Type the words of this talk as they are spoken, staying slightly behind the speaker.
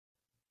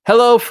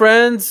Hello,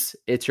 friends.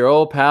 It's your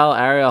old pal,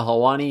 Ariel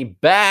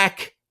Helwani,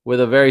 back with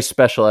a very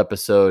special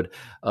episode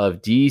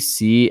of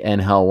DC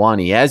and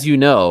Helwani. As you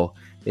know,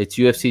 it's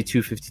UFC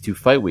 252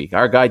 Fight Week.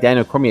 Our guy,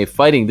 Daniel Cormier,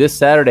 fighting this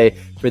Saturday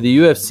for the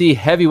UFC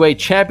Heavyweight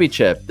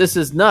Championship. This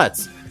is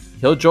nuts.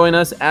 He'll join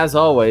us, as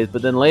always,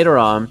 but then later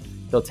on,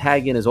 he'll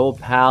tag in his old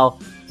pal,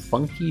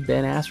 Funky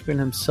Ben Askren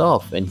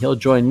himself, and he'll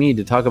join me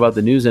to talk about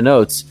the news and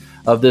notes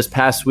of this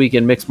past week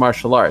in mixed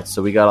martial arts.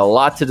 So we got a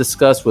lot to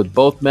discuss with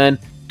both men.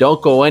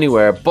 Don't go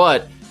anywhere,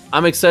 but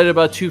I'm excited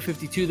about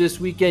 252 this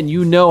weekend.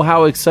 You know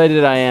how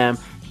excited I am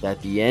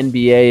that the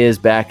NBA is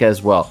back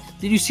as well.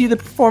 Did you see the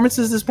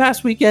performances this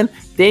past weekend?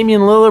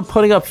 Damian Lillard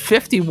putting up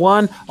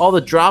 51, all the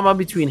drama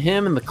between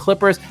him and the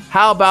Clippers.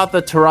 How about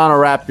the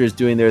Toronto Raptors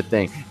doing their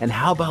thing? And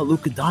how about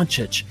Luka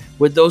Doncic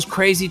with those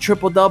crazy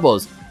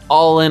triple-doubles?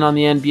 All in on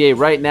the NBA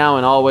right now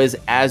and always,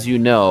 as you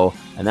know.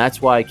 And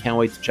that's why I can't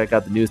wait to check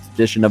out the newest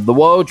edition of the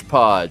Woj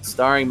Pod,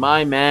 starring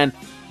my man,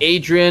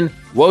 Adrian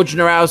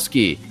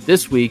Wojnarowski.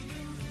 This week,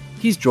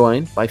 he's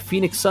joined by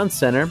Phoenix Suns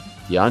center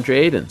DeAndre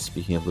Ayton.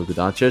 Speaking of Luka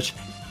Doncic,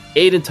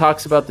 Ayton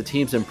talks about the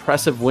team's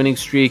impressive winning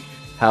streak,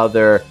 how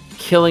they're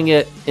killing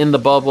it in the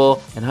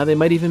bubble, and how they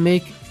might even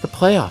make the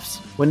playoffs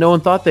when no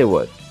one thought they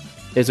would.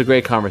 It's a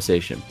great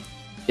conversation.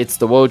 It's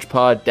the Woj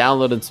Pod.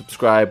 Download and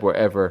subscribe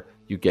wherever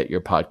you get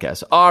your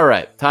podcasts. All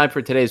right, time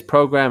for today's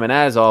program, and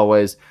as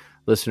always,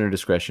 listener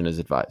discretion is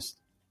advised.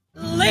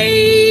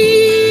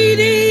 Ladies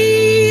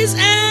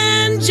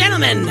and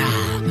gentlemen,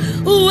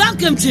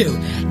 welcome to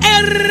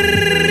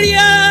Ariel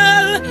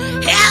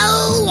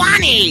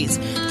Helwani's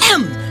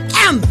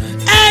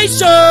MMA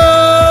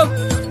Show.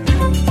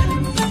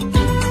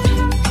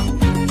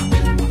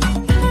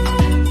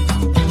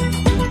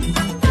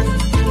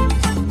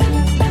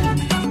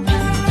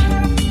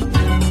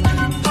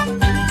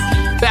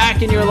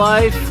 Back in your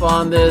life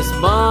on this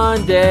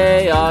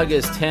Monday,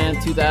 August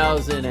 10th,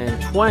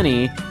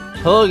 2020.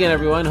 Hello again,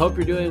 everyone. Hope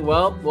you're doing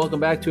well. Welcome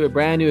back to a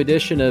brand new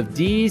edition of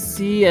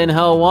DC and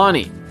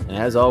Helwani. And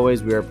as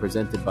always, we are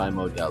presented by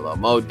Modelo.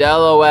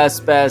 Modelo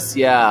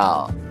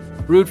Especial.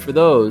 Brewed for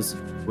those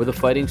with a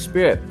fighting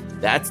spirit.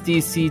 That's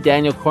DC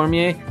Daniel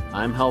Cormier.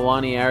 I'm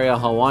Helwani, Ariel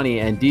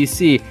Helwani. And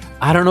DC,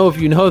 I don't know if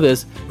you know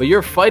this, but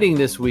you're fighting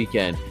this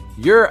weekend.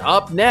 You're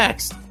up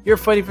next. You're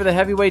fighting for the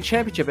heavyweight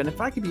championship. And if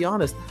I could be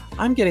honest,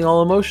 I'm getting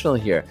all emotional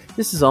here.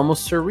 This is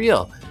almost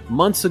surreal.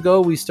 Months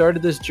ago, we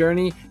started this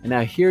journey, and now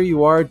here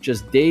you are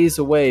just days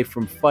away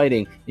from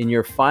fighting in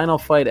your final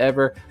fight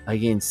ever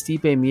against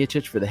Stipe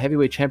Miocic for the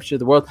heavyweight championship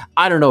of the world.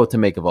 I don't know what to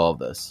make of all of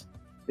this.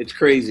 It's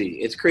crazy.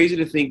 It's crazy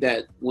to think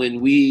that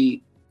when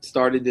we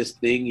started this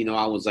thing,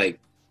 I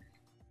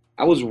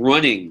was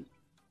running.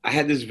 I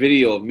had this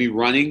video of me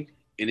running.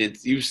 And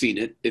you've seen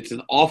it. It's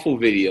an awful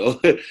video,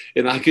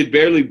 and I could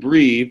barely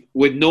breathe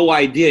with no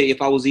idea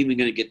if I was even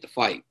going to get the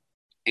fight.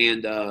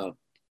 And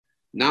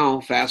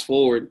now, fast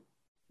forward,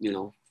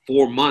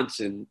 4 months,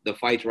 and the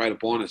fight's right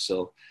upon us.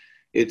 So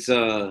it's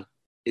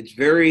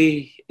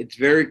very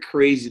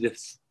crazy to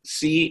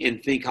see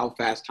and think how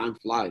fast time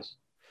flies.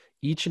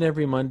 Each and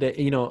every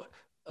Monday,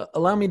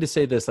 allow me to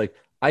say this.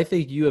 I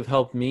think you have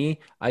helped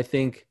me. I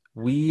think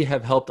we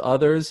have helped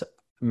others.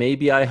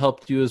 Maybe I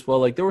helped you as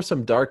well. There were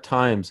some dark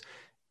times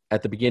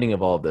at the beginning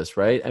of all of this,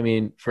 right? I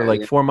mean, for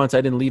 4 months,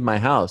 I didn't leave my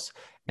house,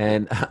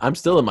 and I'm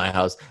still in my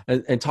house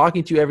and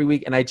talking to you every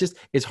week. And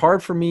it's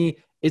hard for me.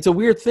 It's a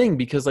weird thing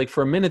because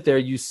for a minute there,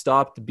 you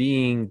stopped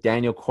being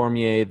Daniel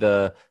Cormier,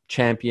 the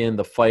champion,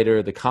 the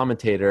fighter, the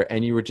commentator,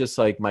 and you were just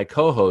my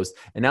co-host.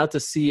 And now to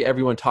see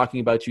everyone talking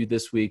about you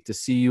this week, to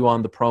see you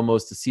on the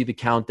promos, to see the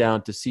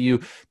countdown, to see you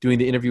doing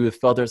the interview with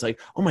Felder, it's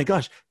oh my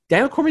gosh,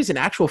 Daniel Cormier is an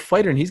actual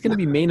fighter, and he's going to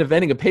be main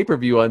eventing a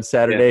pay-per-view on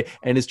Saturday,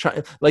 and is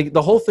trying.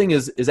 The whole thing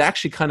is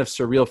actually kind of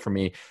surreal for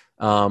me.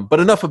 But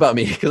enough about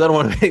me, because I don't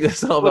want to make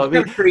this all about me.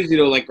 It's kind of crazy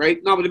though, right?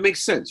 No, but it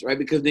makes sense, right?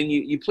 Because then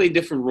you play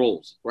different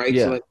roles, right?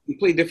 Yeah. So you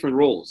play different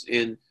roles,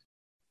 and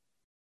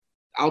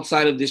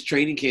outside of this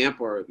training camp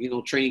or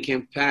training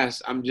camp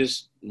pass, I'm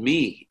just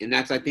me, and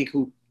I think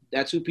who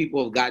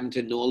people have gotten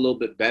to know a little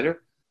bit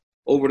better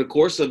over the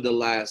course of the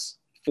last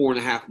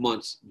 4.5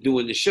 months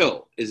doing the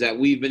show. Is that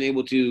we've been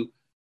able to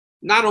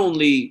not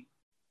only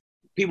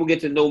people get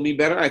to know me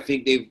better. I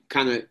think they've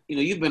kind of,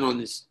 you've been on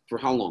this for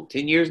how long?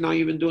 10 years now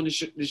you've been doing these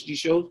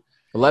shows?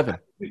 11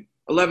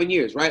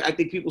 years, right? I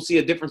think people see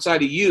a different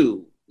side of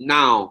you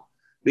now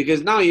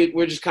because now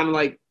we're just kind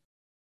of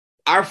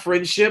our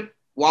friendship,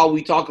 while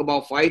we talk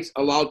about fights,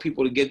 allowed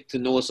people to get to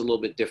know us a little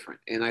bit different.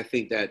 And I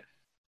think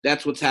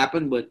that's what's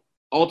happened. But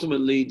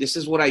ultimately, this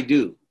is what I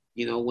do.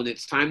 When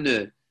it's time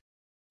to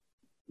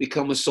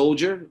become a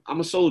soldier, I'm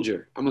a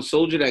soldier. I'm a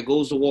soldier that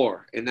goes to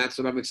war. And that's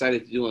what I'm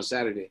excited to do on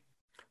Saturday.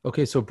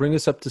 Okay, so bring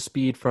us up to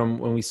speed from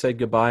when we said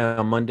goodbye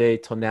on Monday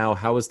till now.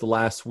 How was the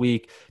last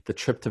week, the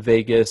trip to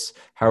Vegas?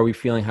 How are we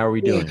feeling? How are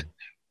we doing?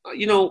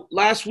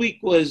 Last week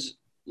was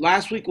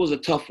a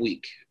tough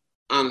week,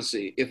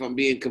 honestly, if I'm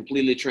being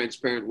completely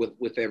transparent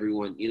with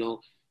everyone.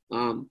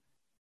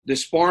 The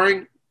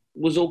sparring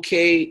was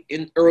okay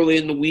early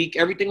in the week.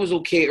 Everything was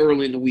okay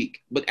early in the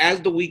week. But as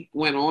the week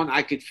went on,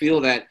 I could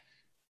feel that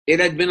it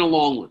had been a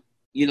long one,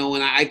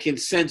 and I can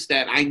sense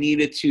that I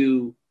needed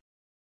to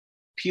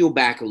peel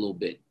back a little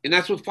bit. And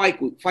that's what fight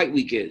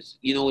week is.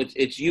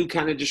 It's you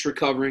kind of just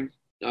recovering,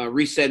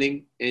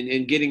 resetting,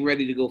 and getting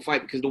ready to go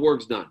fight because the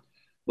work's done.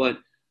 But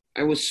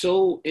I was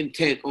so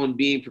intent on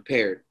being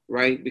prepared,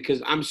 right?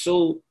 Because I'm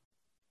so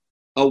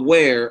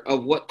aware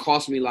of what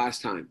cost me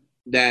last time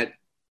that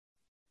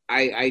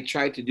I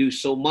tried to do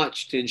so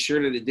much to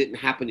ensure that it didn't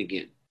happen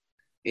again.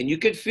 And you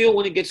could feel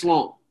when it gets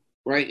long,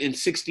 right? And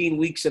 16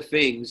 weeks of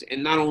things,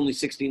 and not only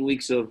 16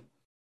 weeks of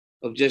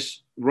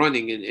just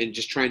running and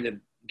just trying to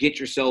get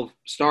yourself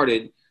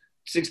started,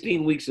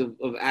 16 weeks of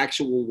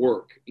actual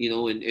work,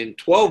 and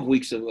 12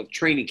 weeks of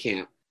training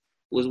camp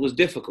was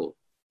difficult,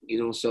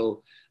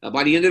 So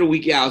by the end of the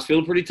week, I was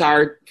feeling pretty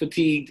tired,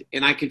 fatigued,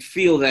 and I could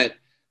feel that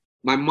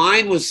my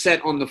mind was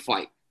set on the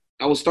fight.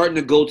 I was starting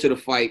to go to the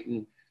fight,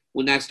 and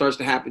when that starts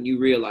to happen, you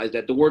realize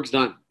that the work's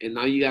done, and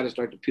now you got to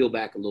start to peel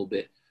back a little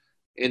bit.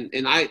 And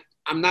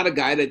I'm not a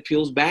guy that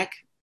peels back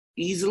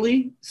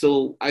easily,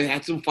 so I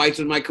had some fights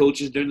with my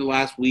coaches during the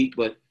last week,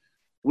 but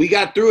we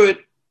got through it.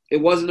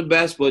 It wasn't the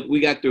best, but we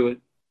got through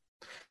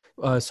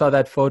it. Saw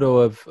that photo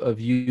of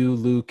you,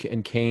 Luke,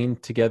 and Kane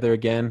together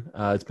again.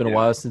 It's been a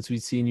while since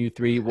we've seen you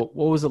three. What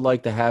was it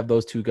like to have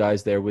those two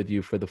guys there with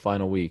you for the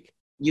final week?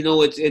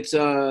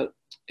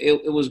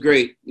 It was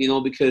great,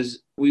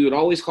 because we would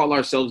always call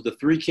ourselves the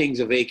Three Kings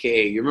of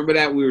AKA. You remember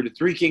that? We were the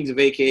Three Kings of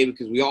AKA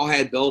because we all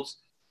had belts.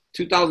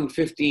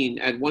 2015,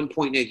 at one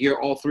point in that year,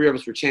 all three of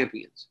us were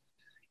champions.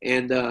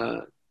 And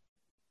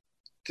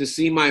to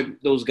see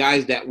those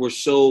guys that were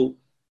so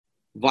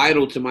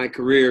vital to my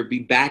career be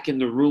back in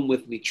the room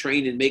with me,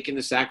 training, making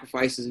the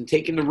sacrifices, and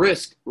taking the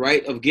risk,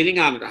 right, of getting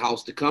out of the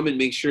house to come and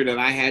make sure that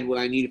I had what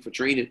I needed for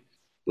training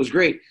was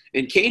great.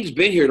 And Kane's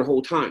been here the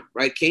whole time,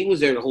 right? Kane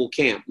was there the whole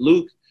camp.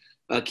 Luke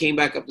came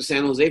back up to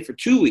San Jose for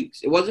 2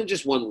 weeks. It wasn't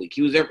just 1 week.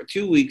 He was there for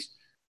 2 weeks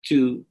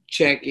to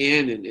check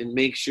in and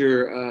make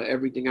sure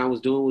everything I was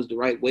doing was the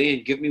right way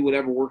and give me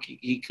whatever work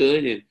he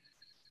could. And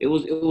it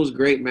was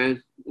great,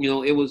 man.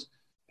 It was,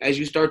 as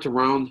you start to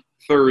round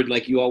third,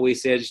 like you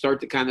always said, you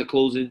start to kind of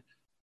closing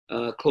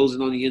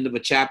on the end of a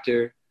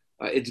chapter.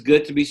 It's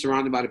good to be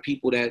surrounded by the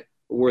people that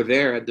were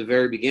there at the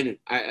very beginning.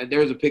 There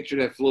was a picture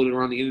that floated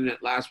around the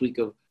internet last week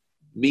of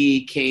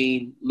me,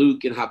 Kane,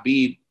 Luke, and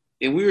Khabib,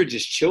 and we were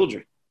just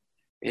children.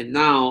 And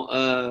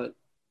now,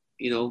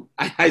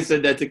 I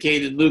said that to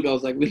Kane and Luke. I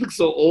was like, we look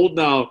so old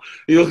now,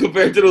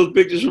 compared to those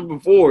pictures from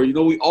before.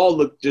 We all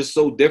look just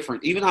so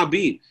different. Even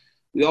Khabib,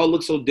 we all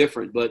look so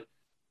different, but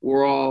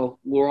we're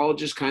all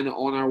just kind of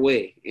on our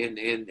way.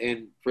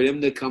 And for them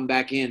to come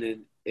back in,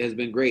 and it has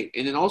been great.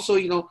 And then also,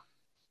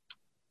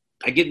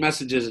 I get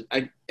messages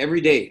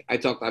every day. I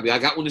talk. I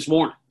got one this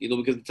morning,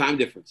 because of the time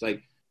difference.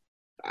 Like,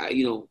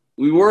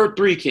 we were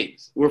Three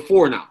Kings. We're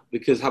four now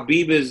because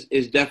Khabib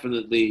is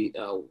definitely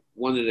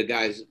one of the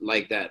guys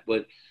like that.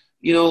 But,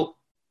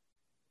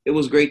 it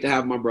was great to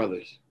have my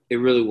brothers. It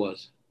really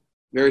was.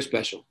 Very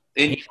special.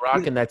 And he's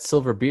rocking that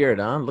silver beard,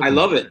 huh? I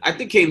love it. I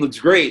think Kane looks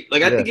great.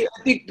 Like, I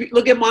think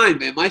look at mine,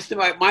 man.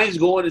 Mine's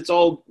going. It's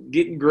all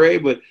getting gray,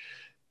 but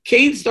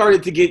Kane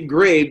started to get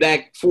gray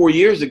back 4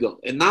 years ago.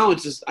 And now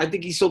it's just, I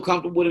think he's so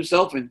comfortable with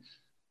himself, and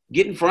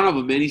get in front of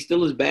him, man. He's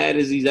still as bad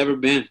as he's ever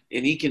been,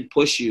 and he can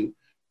push you.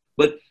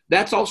 But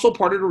that's also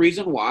part of the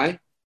reason why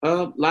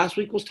last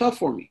week was tough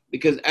for me,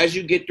 because as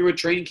you get through a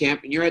training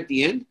camp and you're at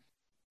the end,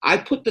 I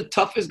put the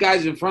toughest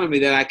guys in front of me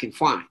that I can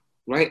find,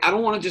 right? I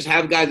don't want to just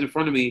have guys in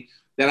front of me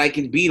that I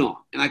can beat on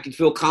and I can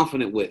feel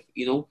confident with,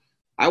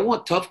 I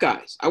want tough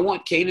guys. I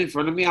want Kane in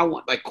front of me. I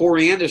want like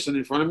Corey Anderson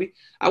in front of me.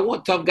 I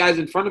want tough guys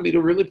in front of me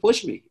to really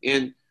push me.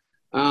 And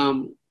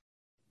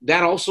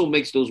that also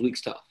makes those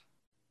weeks tough.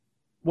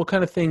 What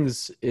kind of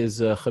things is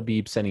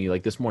Khabib sending you?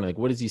 Like this morning, like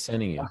what is he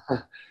sending you?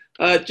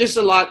 Just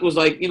a lot was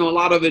like, a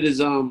lot of it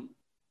is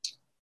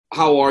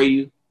how are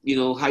you?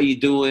 How you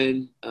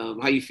doing?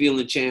 How you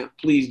feeling, champ?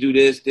 Please do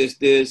this.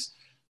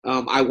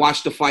 I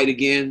watched the fight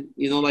again,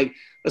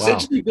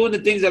 essentially doing the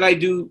things that I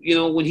do,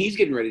 when he's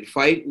getting ready to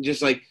fight, and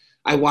just like,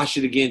 I watched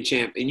it again,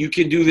 champ, and you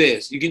can do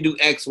this, you can do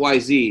X, Y,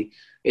 Z.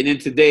 And then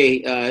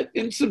today,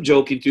 and some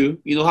joking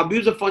too,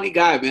 Khabib's a funny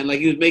guy, man.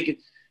 Like he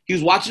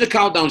was watching the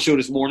Countdown show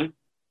this morning,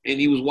 and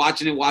he was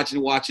watching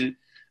it.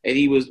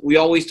 And we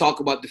always talk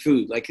about the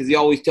food, like, cause he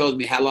always tells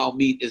me halal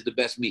meat is the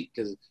best meat.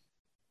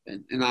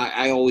 And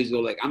I always go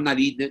like, I'm not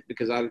eating it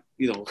because I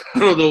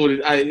don't know what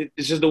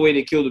it's just the way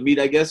they kill the meat,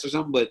 I guess, or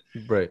something. But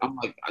right. I'm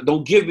like,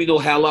 don't give me no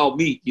halal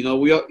meat. We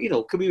all,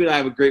 Khabib and I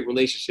have a great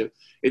relationship.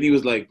 And he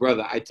was like,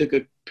 brother, I took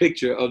a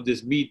picture of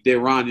this meat that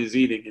Ron is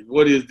eating. And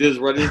what is this,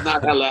 brother? It's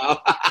not halal.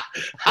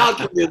 How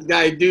can this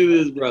guy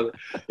do this, brother?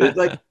 It's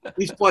like,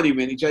 he's funny,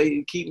 man. He tried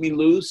to keep me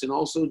loose and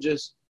also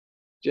just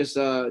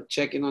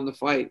checking on the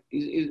fight.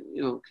 He's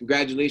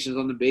congratulations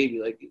on the baby.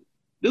 Like,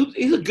 dude,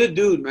 he's a good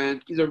dude, man.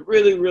 He's a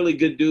really, really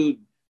good dude.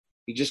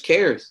 He just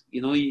cares.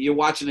 You're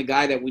watching a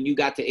guy that when you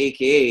got to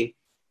AKA,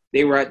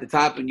 they were at the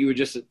top and you were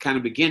just kind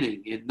of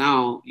beginning. And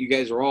now you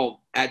guys are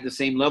all at the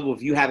same level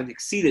if you haven't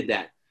exceeded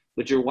that.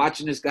 But you're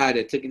watching this guy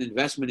that took an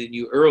investment in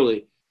you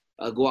early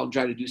go out and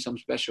try to do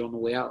something special on the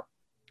way out.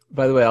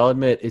 By the way, I'll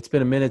admit it's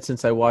been a minute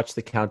since I watched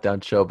the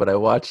Countdown show, but I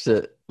watched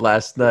it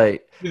last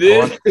night. You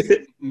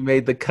did? You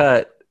made the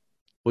cut.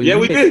 Well, Yeah,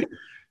 we did.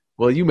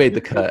 Well, you made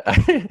the cut.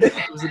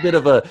 It was a bit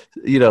of a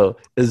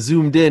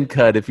zoomed in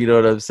cut, if you know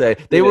what I'm saying.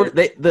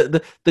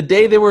 The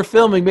day they were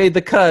filming made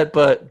the cut,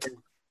 but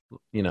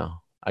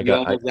I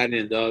got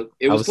in, dog.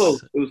 It was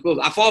close. It was close.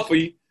 I fought for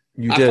you.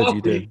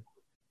 You did.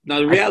 Now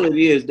the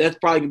reality is that's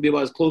probably gonna be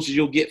about as close as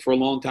you'll get for a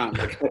long time.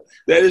 Like,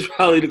 that is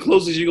probably the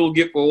closest you're gonna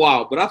get for a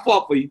while. But I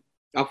fought for you.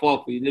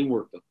 It didn't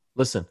work though.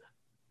 Listen,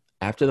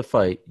 after the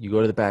fight, you go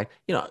to the back.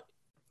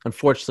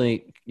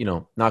 Unfortunately,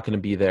 not going to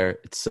be there.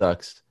 It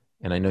sucks.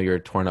 And I know you're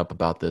torn up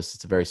about this.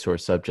 It's a very sore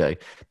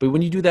subject. But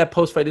when you do that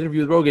post-fight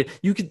interview with Rogan,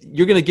 you're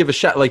going to give a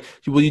shot. Like,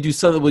 will you do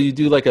something? Will you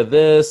do like a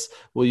this?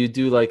 Will you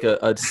do like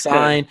a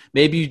sign?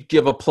 Maybe you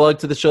give a plug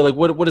to the show. Like,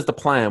 what is the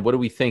plan? What are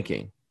we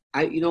thinking?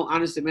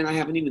 Honestly, man, I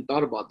haven't even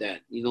thought about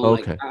that.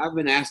 Okay. Like I've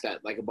been asked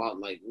that, like about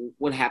like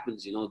what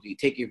happens. Do you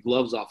take your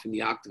gloves off in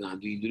the octagon?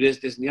 Do you do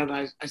this, and the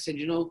other? I said,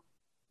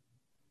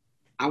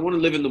 I want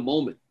to live in the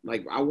moment.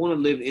 Like I want to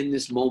live in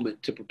this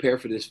moment to prepare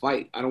for this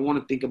fight. I don't want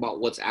to think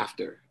about what's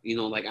after.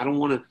 Like I don't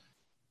want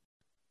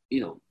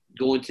to,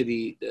 go into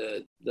the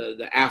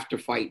after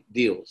fight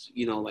deals.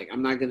 Like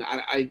I'm not gonna.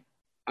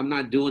 I'm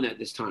not doing that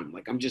this time.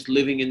 Like I'm just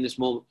living in this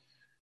moment.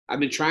 I've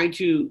been trying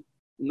to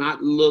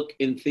not look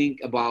and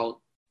think about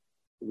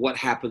what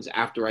happens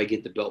after I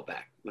get the belt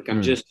back. Like I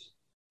just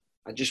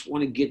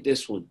want to get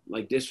this one.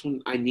 Like this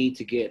one I need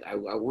to get. I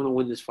want to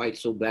win this fight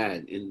so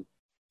bad. And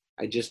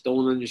I just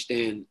don't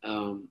understand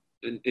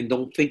and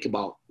don't think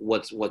about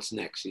what's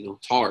next.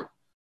 It's hard.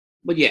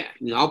 But yeah,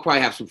 I'll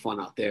probably have some fun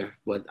out there,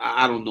 but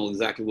I don't know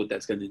exactly what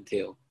that's going to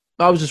entail.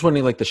 I was just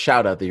wondering, like, the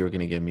shout out that you were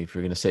going to give me if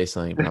you're going to say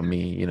something about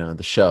me,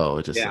 the show.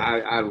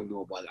 I don't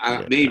know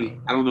about it. Maybe.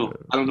 I don't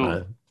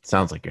know.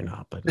 Sounds like you're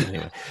not, but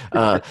anyway.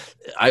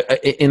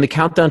 In the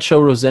Countdown show,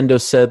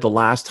 Rosendo said the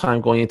last time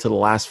going into the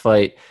last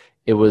fight,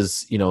 it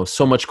was,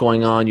 so much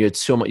going on. You had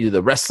so much,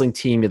 the wrestling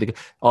team,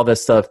 all that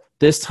stuff.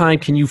 This time,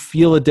 can you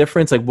feel a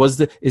difference? Like,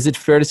 is it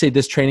fair to say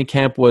this training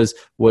camp was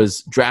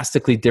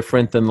drastically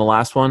different than the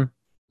last one?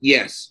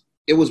 Yes,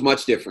 it was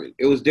much different.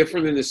 It was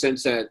different in the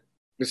sense that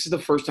this is the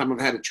first time I've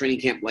had a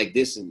training camp like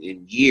this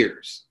in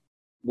years,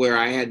 where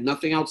I had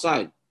nothing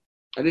outside.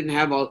 I didn't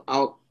have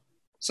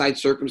outside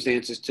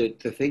circumstances to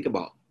think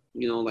about.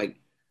 Like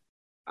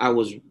I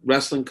was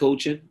wrestling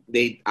coaching.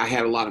 I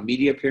had a lot of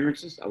media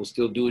appearances. I was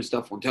still doing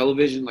stuff on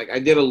television. Like I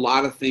did a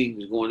lot of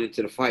things going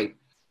into the fight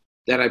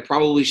that I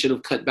probably should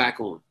have cut back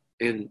on.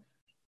 And,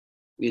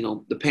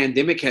 the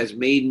pandemic has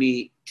made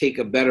me take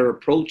a better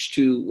approach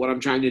to what I'm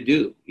trying to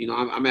do.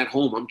 I'm at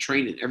home. I'm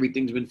training.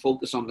 Everything's been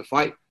focused on the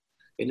fight.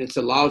 And it's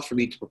allowed for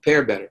me to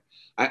prepare better.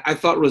 I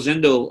thought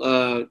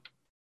Rosendo,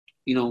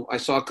 I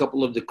saw a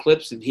couple of the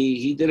clips, and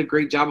he did a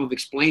great job of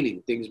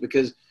explaining things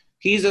because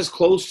he's as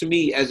close to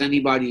me as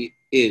anybody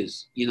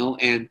is,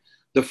 and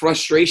the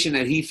frustration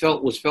that he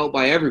felt was felt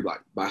by everybody,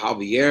 by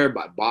Javier,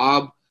 by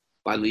Bob,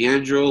 by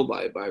Leandro,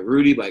 by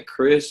Rudy, by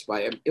Chris,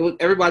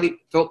 everybody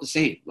felt the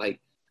same. Like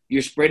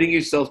you're spreading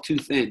yourself too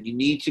thin. You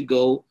need to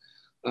go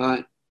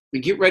and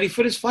get ready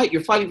for this fight.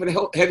 You're fighting for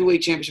the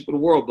heavyweight championship of the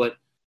world, but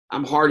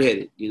I'm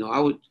hard-headed.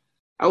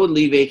 I would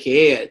leave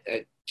AKA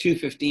at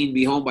 2:15,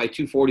 be home by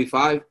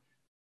 2:45.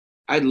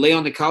 I'd lay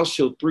on the couch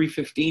till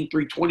 3:15,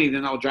 3:20,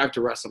 then I would drive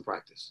to wrestling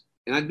practice.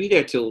 And I'd be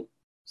there till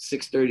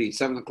 6:30,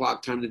 7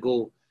 o'clock, time to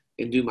go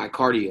and do my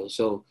cardio.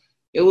 So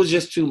it was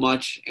just too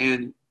much.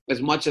 And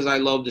as much as I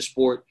love the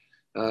sport,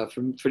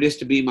 for this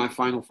to be my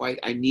final fight,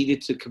 I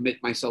needed to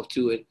commit myself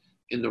to it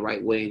in the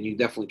right way. And you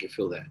definitely can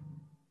feel that.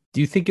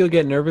 Do you think you'll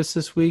get nervous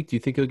this week? Do you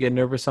think you'll get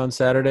nervous on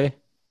Saturday?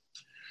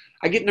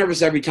 I get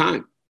nervous every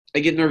time. I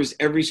get nervous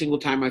every single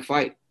time I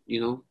fight.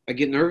 I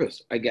get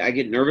nervous. I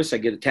get nervous. I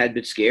get a tad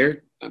bit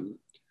scared.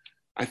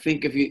 I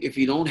think if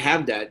you don't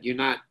have that, you're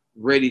not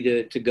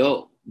ready to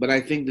go. But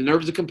I think the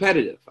nerves are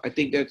competitive. I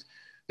think that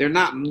they're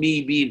not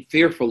me being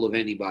fearful of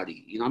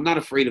anybody. I'm not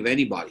afraid of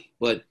anybody.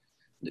 But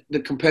the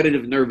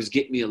competitive nerves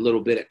get me a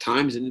little bit at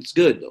times, and it's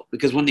good though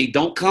because when they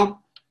don't come,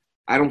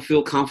 I don't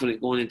feel confident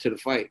going into the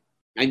fight.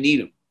 I need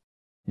them.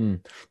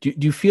 Do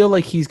you feel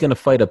like he's going to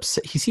fight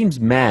upset? He seems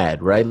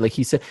mad, right? Like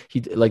he said,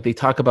 they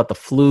talk about the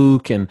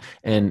fluke and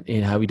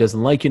how he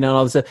doesn't like you now and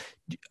all this stuff.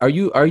 Are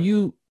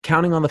you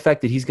counting on the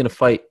fact that he's going to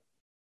fight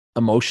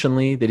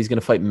emotionally, that he's going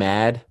to fight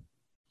mad?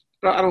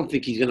 I don't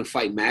think he's going to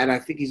fight mad. I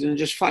think he's going to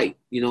just fight.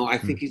 I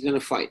think he's going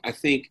to fight. I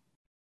think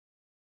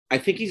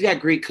he's got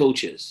great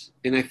coaches,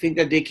 and I think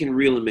that they can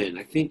reel him in.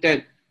 I think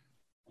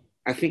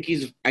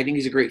he's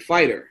a great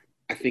fighter.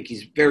 I think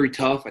he's very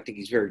tough. I think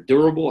he's very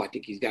durable. I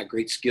think he's got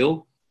great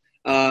skill.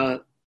 I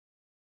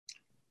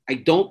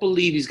don't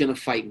believe he's going to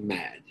fight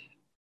mad.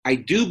 I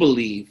do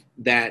believe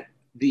that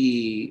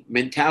the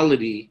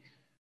mentality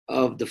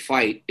of the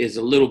fight is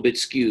a little bit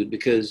skewed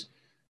because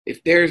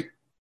if they're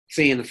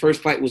saying the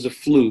first fight was a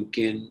fluke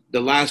and the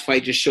last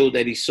fight just showed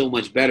that he's so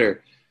much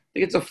better, I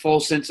think it's a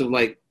false sense of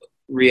like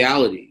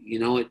reality.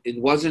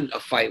 It wasn't a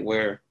fight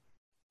where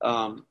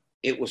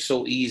it was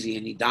so easy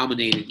and he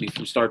dominated me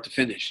from start to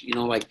finish. You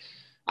know, like,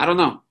 I don't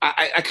know.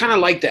 I kind of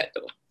like that,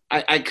 though.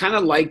 I kind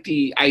of like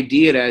the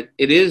idea that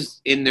it is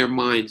in their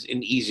minds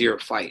an easier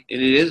fight.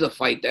 And it is a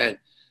fight that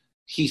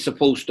he's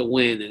supposed to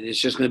win. And it's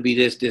just going to be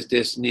this,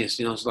 and this.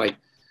 You know, it's like,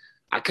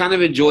 I kind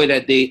of enjoy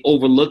that they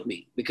overlook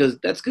me because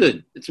that's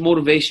good. It's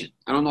motivation.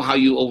 I don't know how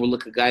you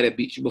overlook a guy that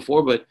beat you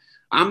before, but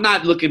I'm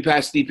not looking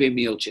past Stipe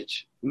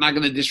Miocic. I'm not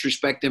going to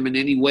disrespect him in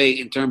any way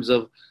in terms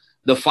of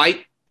the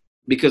fight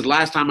because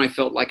last time I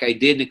felt like I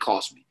did and it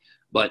cost me.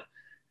 But,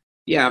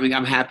 yeah, I mean,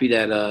 I'm happy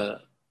that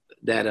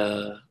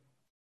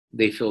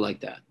they feel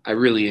like that. I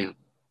really am.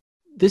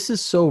 This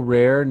is so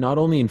rare, not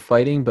only in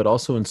fighting, but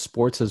also in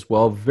sports as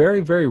well.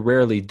 Very, very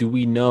rarely do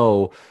we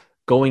know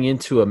going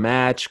into a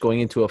match,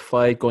 going into a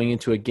fight, going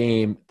into a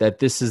game, that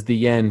this is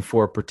the end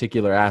for a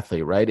particular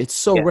athlete, right? It's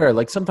so rare.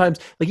 Like sometimes,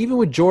 like even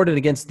with Jordan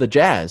against the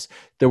Jazz,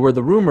 there were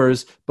the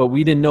rumors, but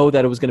we didn't know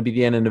that it was going to be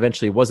the end, and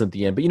eventually it wasn't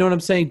the end. But you know what I'm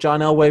saying?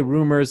 John Elway,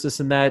 rumors, this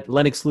and that,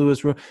 Lennox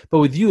Lewis, but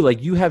with you,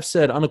 like you have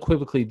said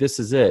unequivocally, this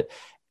is it.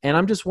 And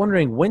I'm just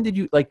wondering, when did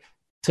you, like,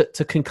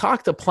 to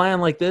concoct a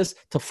plan like this,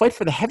 to fight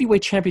for the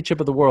heavyweight championship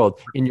of the world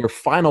in your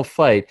final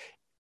fight,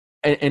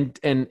 and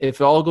if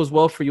it all goes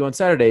well for you on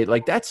Saturday,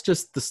 like that's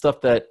just the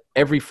stuff that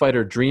every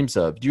fighter dreams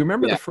of. Do you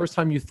remember the first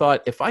time you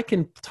thought, if I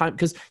can time,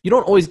 because you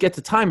don't always get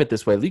to time it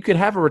this way. You could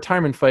have a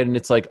retirement fight and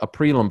it's like a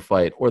prelim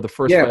fight or the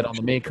first fight on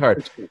the main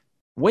card.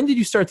 When did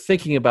you start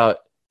thinking about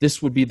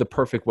this would be the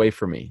perfect way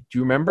for me? Do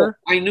you remember?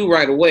 Well, I knew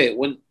right away.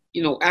 When,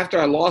 you know, after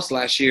I lost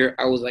last year,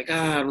 I was like,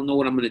 I don't know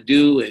what I'm going to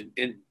do.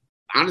 And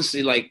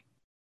honestly, like,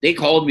 they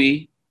called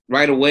me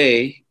right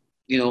away,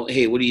 you know,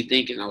 hey, what do you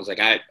think? And I was like,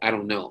 I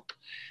don't know.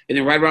 And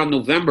then right around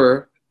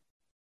November,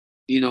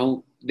 you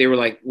know, they were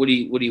like, what do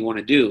you want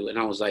to do? And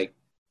I was like,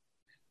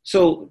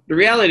 so the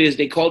reality is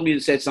they called me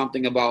and said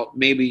something about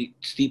maybe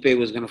Stipe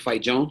was going to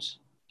fight Jones.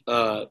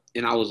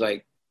 And I was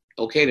like,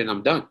 okay, then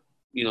I'm done.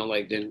 You know,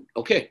 like, then,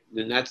 okay,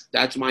 then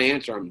that's my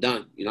answer. I'm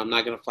done. You know, I'm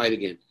not going to fight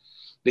again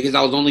because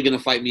I was only going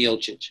to fight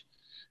Miocic.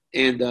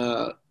 And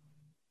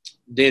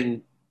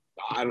then,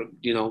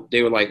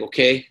 they were like,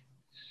 okay,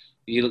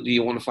 do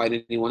you want to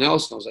fight anyone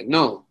else? And I was like,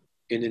 no.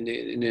 And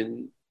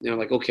then they're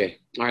like, okay,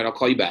 all right, I'll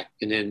call you back.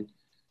 And then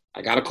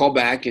I got a call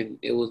back, and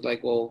it was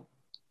like, well,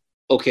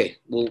 okay,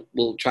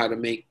 we'll try to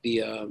make the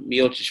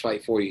Miocic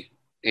fight for you.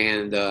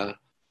 And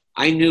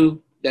I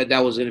knew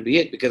that was going to be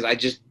it because I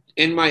just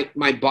in my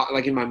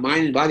like in my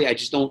mind and body, I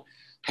just don't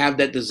have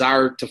that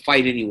desire to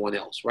fight anyone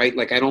else, right?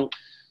 Like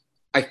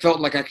I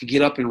felt like I could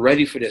get up and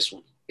ready for this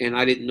one, and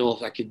I didn't know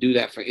if I could do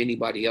that for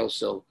anybody else.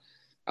 So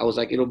I was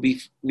like, it'll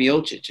be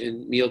Miocic,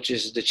 and Miocic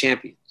is the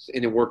champion,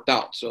 and it worked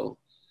out. So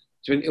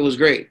it was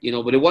great, you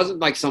know, but it wasn't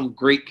like some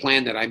great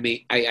plan that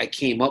I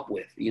came up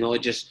with, you know.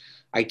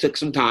 I took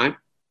some time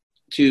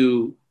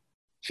to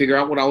figure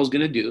out what I was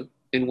going to do.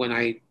 And when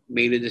I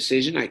made a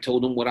decision, I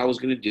told them what I was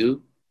going to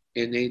do,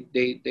 and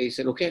they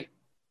said, okay.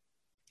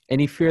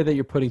 Any fear that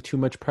you're putting too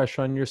much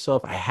pressure on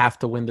yourself? I have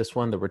to win this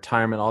one, the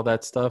retirement, all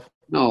that stuff?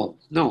 No,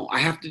 I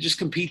have to just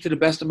compete to the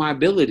best of my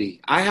ability.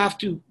 I have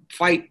to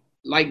fight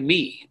like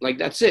me. Like,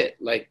 that's it.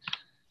 Like,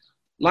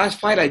 last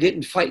fight, I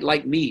didn't fight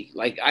like me.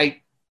 Like,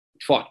 I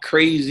fought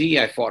crazy.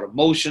 I fought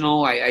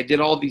emotional. I did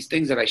all these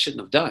things that I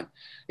shouldn't have done.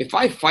 If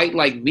I fight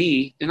like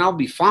me, then I'll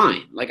be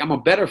fine. Like, I'm a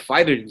better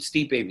fighter than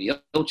Stipe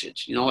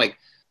Miocic. You know, like,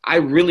 I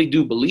really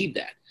do believe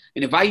that.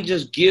 And if I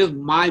just give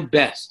my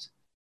best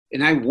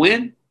and I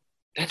win,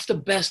 that's the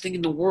best thing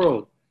in the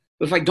world.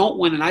 But if I don't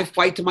win and I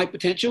fight to my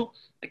potential,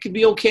 I could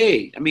be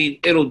okay. I mean,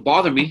 it'll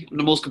bother me. I'm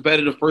the most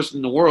competitive person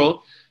in the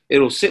world.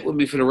 It'll sit with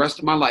me for the rest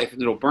of my life,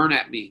 and it'll burn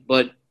at me.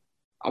 But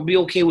I'll be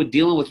okay with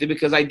dealing with it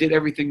because I did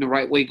everything the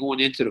right way going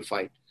into the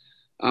fight.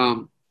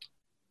 I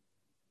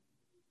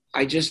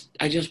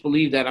just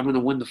believe that I'm going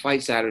to win the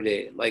fight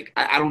Saturday. Like,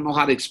 I don't know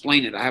how to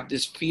explain it. I have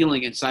this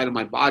feeling inside of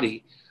my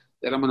body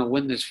that I'm going to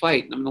win this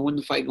fight, and I'm going to win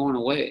the fight going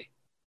away.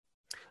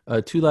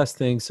 Two last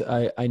things.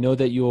 I know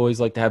that you always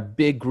like to have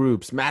big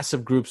groups,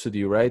 massive groups with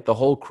you, right? The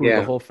whole crew,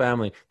 the whole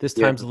family. This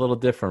time's a little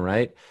different,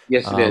 right?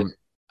 Yes, it is.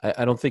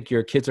 I don't think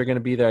your kids are going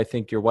to be there. I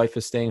think your wife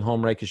is staying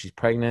home, right, because she's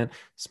pregnant.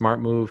 Smart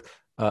move.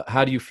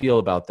 How do you feel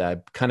about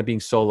that, kind of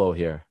being solo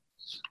here?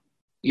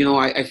 You know,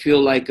 I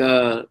feel like,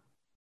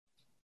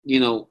 you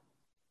know,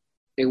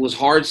 it was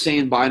hard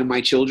saying bye to my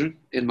children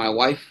and my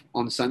wife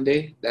on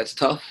Sunday. That's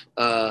tough.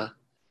 I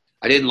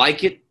didn't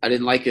like it. I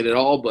didn't like it at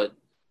all, but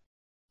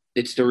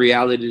it's the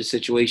reality of the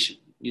situation,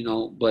 you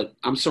know. But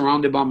I'm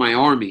surrounded by my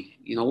army.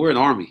 You know, we're an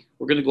army.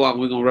 We're going to go out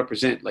and we're going to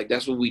represent. Like,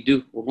 that's what we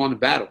do. We're going to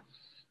battle.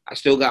 I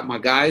still got my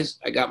guys.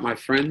 I got my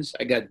friends.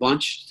 I got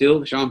Bunch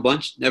still. Sean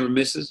Bunch never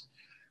misses.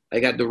 I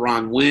got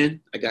Deron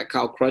Wynn. I got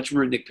Kyle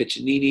Crutchmer, Nick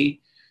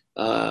Piccinini,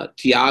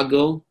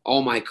 Tiago,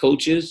 all my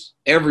coaches.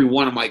 Every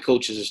one of my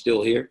coaches are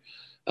still here.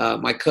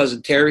 My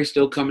cousin Terry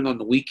still coming on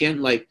the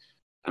weekend. Like,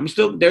 there's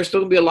still going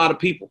to be a lot of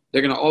people.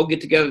 They're going to all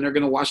get together and they're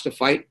going to watch the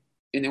fight.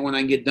 And then when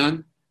I get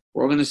done,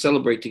 we're all going to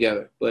celebrate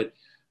together. But,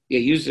 yeah,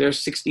 usually there's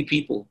 60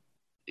 people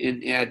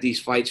at these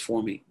fights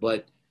for me.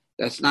 But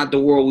that's not the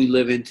world we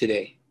live in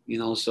today, you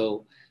know.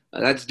 So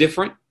that's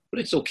different. but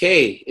it's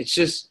okay. It's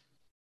just,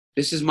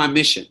 this is my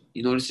mission.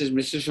 This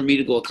is for me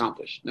to go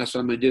accomplish. That's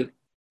what I'm going to do.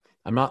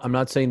 I'm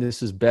not saying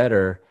this is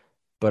better,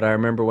 but I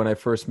remember when I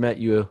first met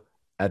you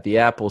at the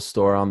Apple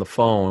store on the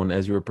phone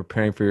as you were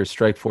preparing for your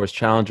Strikeforce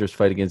Challengers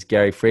fight against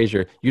Gary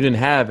Frazier. You didn't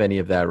have any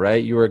of that,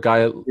 right? You were a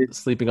guy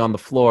sleeping on the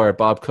floor at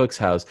Bob Cook's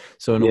house.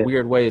 So in a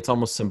weird way, it's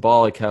almost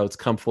symbolic how it's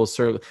come full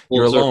circle.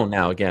 You're alone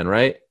now again,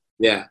 right?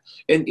 Yeah.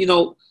 And,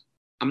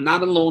 I'm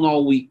not alone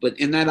all week, but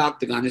in that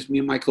octagon, it's me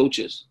and my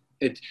coaches.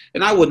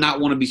 And I would not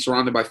want to be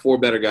surrounded by 4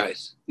 better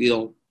guys.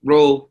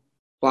 Ro,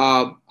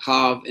 Bob,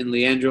 Hav, and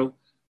Leandro.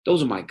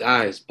 Those are my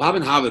guys. Bob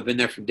and Hav have been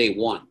there from day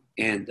one,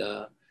 and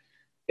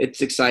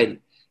it's exciting.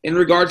 In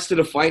regards to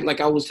the fight,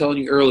 like I was telling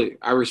you earlier,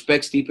 I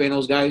respect Stipe and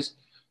those guys,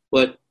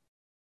 but,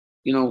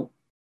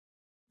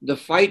 the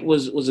fight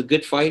was a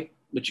good fight,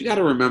 but you got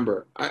to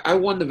remember, I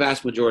won the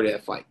vast majority of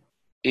that fight,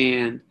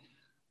 and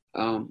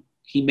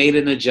he made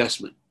an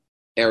adjustment,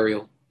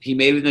 Ariel. He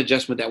made an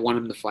adjustment that won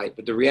him the fight,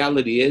 but the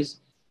reality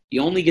is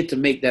you only get to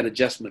make that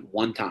adjustment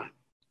one time.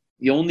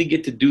 You only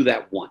get to do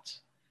that once.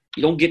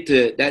 You don't get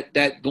to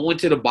that going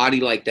to the body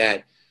like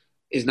that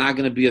is not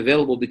going to be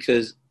available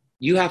because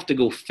you have to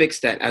go fix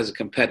that as a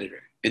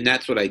competitor. And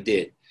that's what I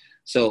did.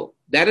 So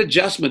that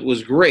adjustment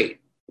was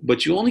great,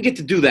 but you only get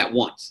to do that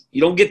once.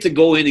 You don't get to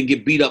go in and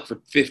get beat up for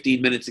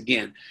 15 minutes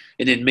again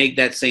and then make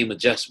that same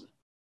adjustment.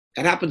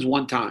 That happens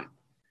one time.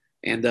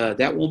 And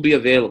that won't be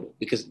available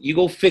because you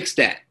go fix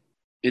that.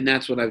 And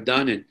that's what I've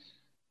done. And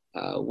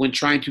when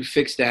trying to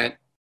fix that,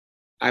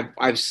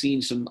 I've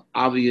seen some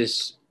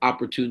obvious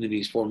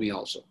opportunities for me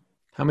also.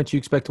 How much you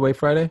expect to weigh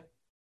Friday?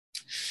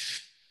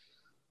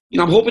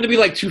 I'm hoping to be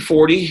like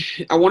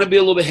 240. I want to be a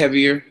little bit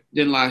heavier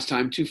than last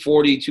time,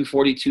 240,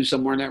 242,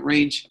 somewhere in that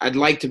range. I'd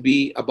like to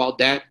be about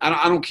that.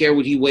 I don't care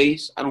what he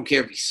weighs. I don't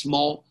care if he's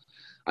small.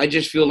 I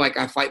just feel like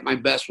I fight my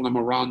best when I'm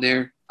around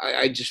there.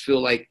 I just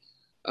feel like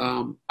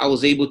I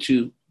was able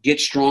to get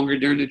stronger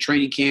during the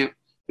training camp,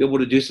 be able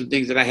to do some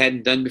things that I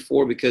hadn't done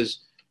before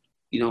because,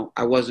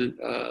 I wasn't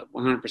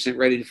 100%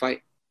 ready to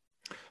fight.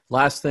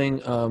 Last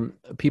thing,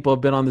 people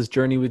have been on this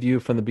journey with you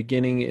from the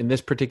beginning in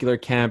this particular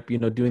camp,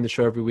 doing the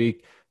show every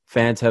week.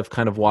 Fans have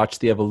kind of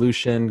watched the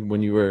evolution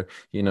when you were,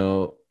 a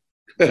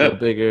little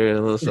bigger.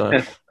 A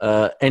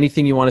little,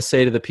 anything you want to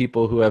say to the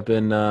people who have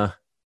been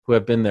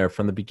there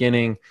from the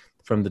beginning,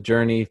 from the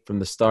journey, from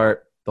the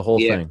start, the whole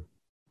thing?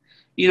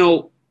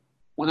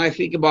 When I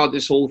think about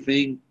this whole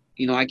thing,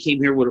 I came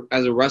here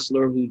as a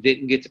wrestler who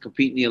didn't get to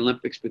compete in the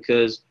Olympics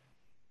because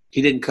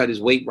he didn't cut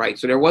his weight right.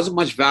 So there wasn't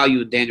much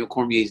value in Daniel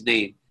Cormier's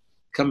name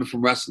coming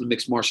from wrestling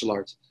mixed martial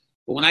arts.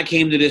 But when I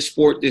came to this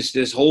sport,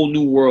 this whole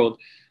new world,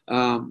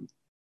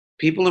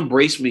 people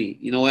embraced me,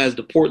 as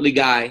the portly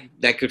guy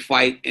that could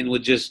fight and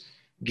would just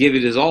give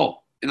it his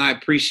all. And I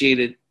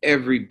appreciated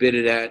every bit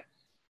of that.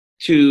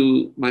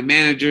 To my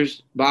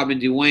managers, Bob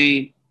and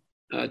Dwayne,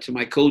 to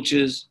my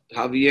coaches,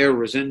 Javier,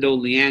 Rosendo,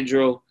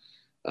 Leandro,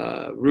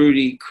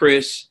 Rudy,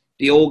 Chris,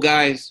 the old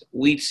guys,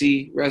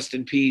 Weedsy, rest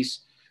in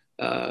peace,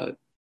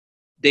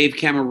 Dave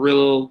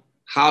Camarillo,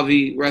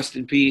 Javi, rest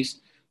in peace.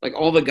 Like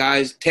all the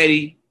guys,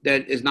 Teddy,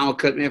 that is now a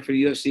cut man for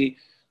the UFC,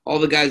 all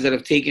the guys that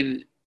have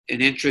taken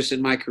an interest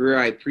in my career.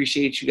 I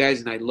appreciate you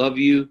guys and I love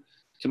you.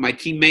 To my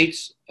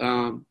teammates,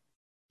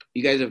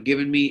 you guys have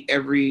given me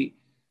every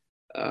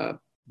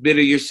bit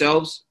of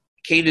yourselves.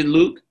 Kane and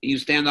Luke, you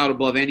stand out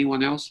above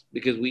anyone else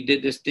because we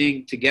did this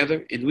thing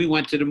together and we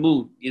went to the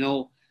moon.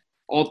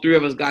 All 3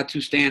 of us got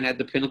to stand at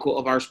the pinnacle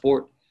of our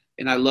sport.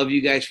 And I love you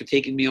guys for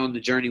taking me on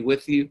the journey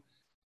with you.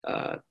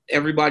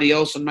 Everybody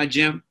else in my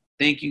gym,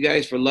 thank you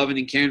guys for loving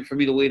and caring for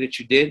me the way that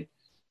you did.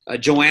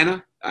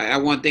 Joanna, I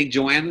want to thank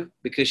Joanna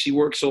because she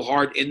worked so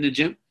hard in the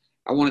gym.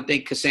 I want to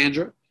thank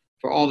Cassandra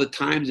for all the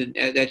times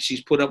that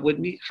she's put up with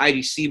me.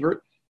 Heidi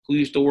Siebert, who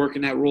used to work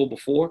in that role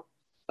before.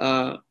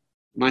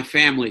 My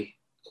family,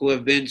 who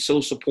have been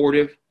so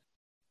supportive.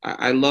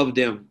 I love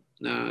them.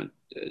 The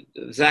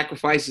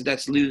sacrifices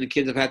that Selena and the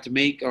kids have had to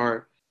make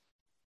are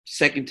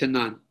second to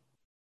none.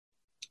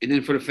 And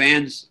then for the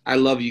fans, I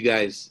love you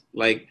guys.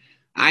 Like,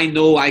 I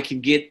know I can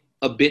get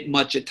a bit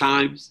much at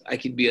times. I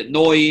can be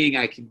annoying.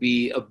 I can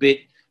be a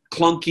bit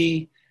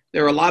clunky.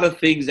 There are a lot of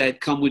things that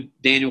come with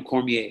Daniel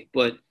Cormier.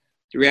 But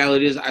the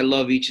reality is I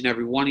love each and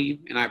every one of you,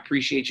 and I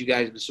appreciate you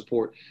guys and the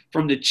support.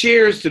 From the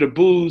cheers to the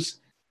boos,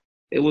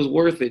 it was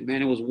worth it,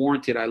 man. It was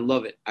warranted. I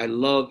love it. I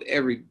love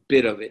every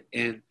bit of it.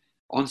 And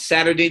on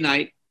Saturday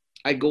night,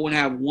 I go and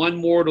have one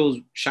more of those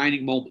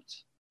shining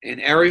moments. And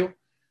Ariel,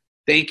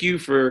 thank you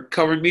for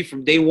covering me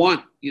from day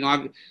one.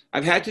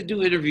 I've had to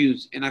do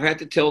interviews, and I've had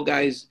to tell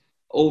guys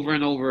over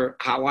and over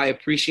how I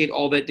appreciate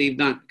all that they've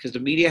done because the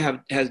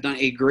media has done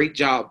a great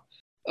job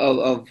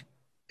of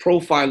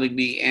profiling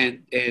me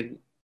and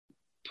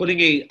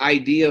putting an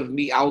idea of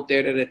me out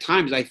there that at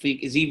times I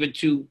think is even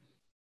too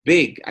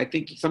big. I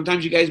think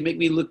sometimes you guys make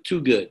me look too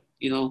good,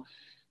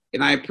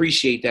 and I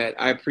appreciate that.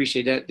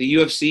 The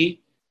UFC,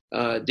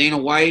 Dana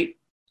White,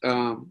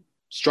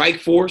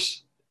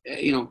 Strikeforce,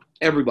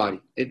 everybody.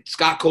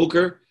 Scott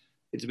Coker.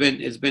 It's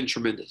been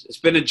tremendous. It's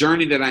been a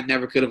journey that I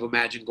never could have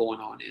imagined going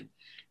on in.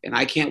 And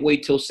I can't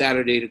wait till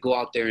Saturday to go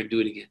out there and do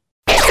it again.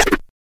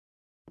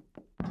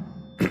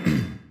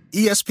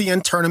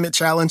 ESPN Tournament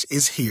Challenge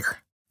is here.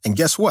 And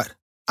guess what?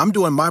 I'm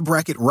doing my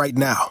bracket right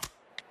now.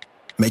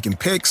 Making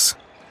picks,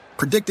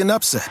 predicting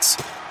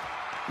upsets,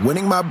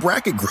 winning my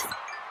bracket group,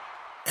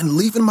 and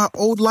leaving my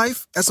old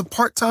life as a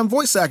part-time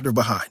voice actor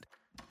behind.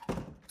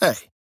 Hey,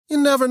 you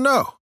never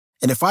know.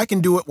 And if I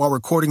can do it while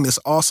recording this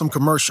awesome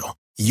commercial,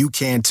 you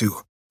can too.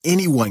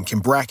 Anyone can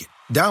bracket.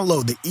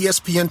 Download the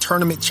ESPN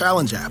Tournament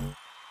Challenge app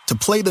to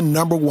play the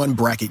 #1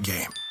 bracket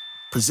game.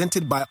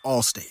 Presented by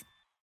Allstate.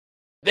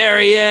 There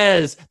he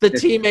is, the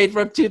teammate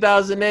from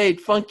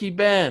 2008, Funky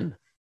Ben.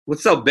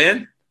 What's up,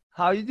 Ben?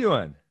 How you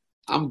doing?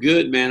 I'm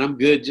good, man. I'm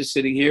good. Just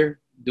sitting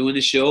here doing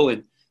the show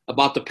and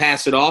about to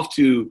pass it off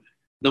to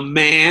the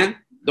man.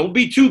 Don't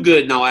be too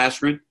good now,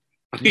 Astrid.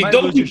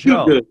 Don't be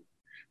too good.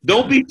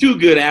 Don't be too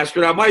good,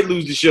 Astrid. I might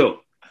lose the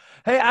show.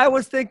 Hey, I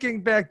was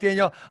thinking back,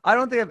 Daniel, I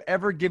don't think I've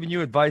ever given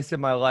you advice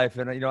in my life.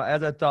 And,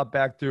 as I thought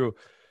back through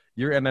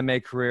your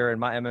MMA career and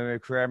my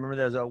MMA career, I remember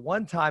there was a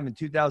one time in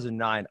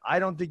 2009, I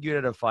don't think you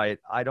had a fight.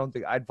 I don't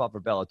think I'd fought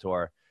for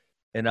Bellator.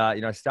 And,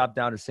 I stopped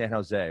down to San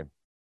Jose.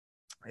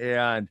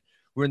 And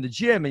we're in the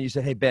gym, and you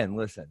said, hey, Ben,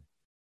 listen,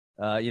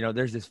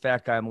 there's this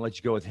fat guy. I'm going to let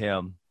you go with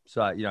him.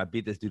 So, I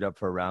beat this dude up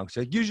for a round.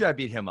 So usually I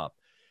beat him up.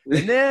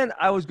 And then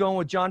I was going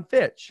with John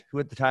Fitch, who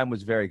at the time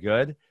was very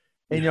good.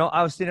 And,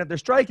 I was standing up there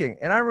striking.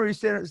 And I remember you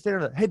standing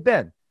there, hey,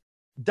 Ben,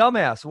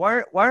 dumbass,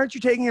 why aren't you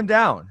taking him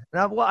down?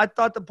 And I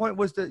thought the point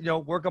was to,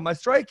 work on my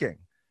striking.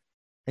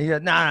 And you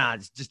said, nah,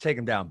 just take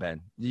him down,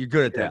 Ben. You're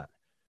good at that.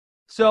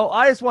 So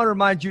I just want to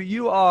remind you,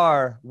 you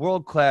are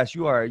world-class.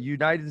 You are a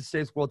United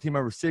States World Team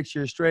member 6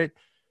 years straight.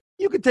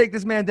 You can take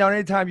this man down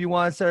anytime you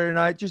want Saturday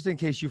night, just in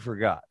case you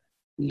forgot.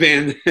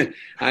 Ben,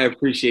 I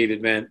appreciate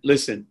it, man.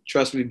 Listen,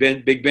 trust me,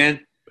 Ben, Big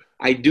Ben,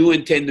 I do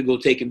intend to go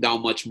take him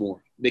down much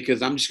more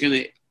because I'm just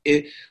going to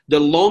 – the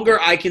longer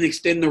I can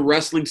extend the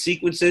wrestling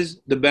sequences,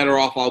 the better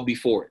off I'll be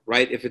for it,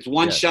 right? If it's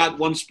one shot,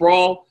 one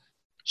sprawl,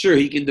 sure,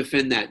 he can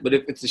defend that. But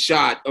if it's a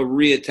shot, a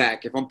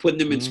re-attack, if I'm putting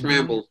him in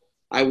scrambles,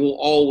 I will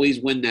always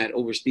win that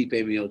over Stipe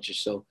Miocic.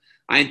 So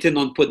I intend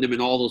on putting him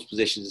in all those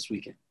positions this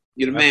weekend.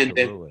 You're the man,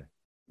 Ben.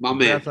 My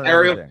man.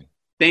 Ariel,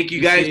 thank you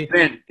guys.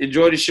 Ben,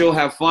 enjoy the show.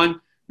 Have fun.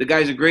 The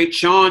guys are great.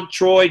 Sean,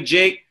 Troy,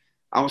 Jake,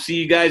 I'll see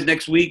you guys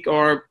next week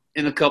or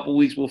in a couple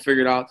weeks. We'll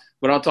figure it out.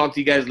 But I'll talk to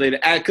you guys later.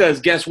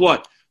 Because guess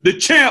what? The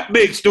champ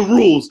makes the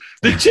rules.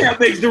 The champ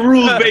makes the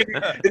rules, baby.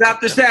 And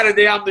after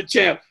Saturday, I'm the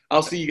champ.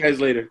 I'll see you guys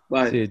later.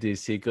 Bye. See you,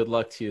 DC. Good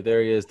luck to you.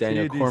 There he is,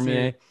 Daniel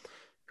Cormier,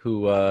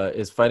 who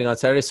is fighting on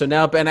Saturday. So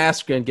now Ben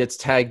Askren gets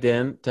tagged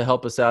in to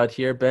help us out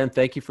here. Ben,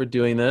 thank you for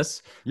doing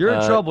this. You're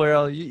in trouble,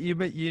 Errol. You've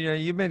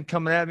been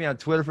coming at me on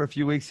Twitter for a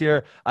few weeks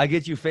here. I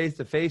get you face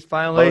to face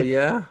finally. Oh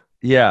yeah,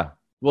 yeah.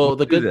 Well,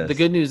 the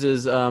good news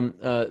is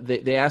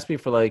they asked me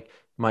for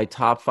my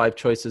top 5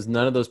 choices.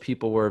 None of those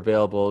people were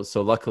available,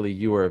 so luckily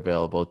you were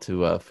available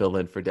to fill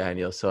in for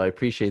Daniel. So I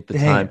appreciate the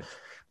time.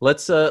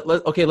 Let's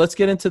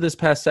get into this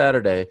past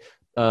Saturday.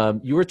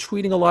 You were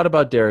tweeting a lot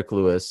about Derek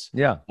Lewis.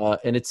 Yeah.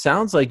 And it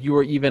sounds like you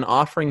were even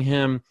offering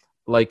him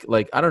like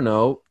I don't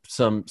know,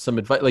 some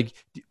advice, like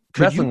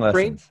wrestling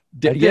lessons.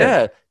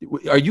 Yeah.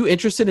 Are you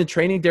interested in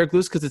training Derek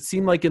Lewis? Because it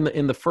seemed like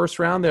in the first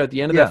round there at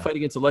the end of that fight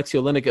against Alexei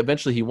Oleinik,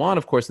 eventually he won,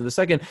 of course. In the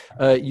second,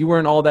 you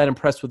weren't all that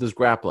impressed with his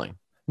grappling.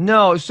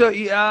 No. So,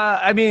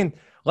 I mean,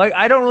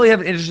 I don't really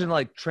have an interest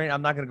in training.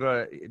 I'm not going to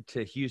go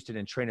to Houston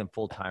and train him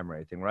full time or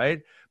anything,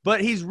 right?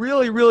 But he's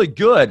really, really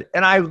good.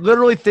 And I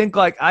literally think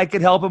I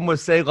could help him with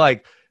say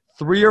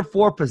 3 or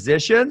 4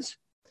 positions,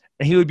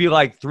 and he would be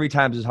 3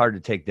 times as hard to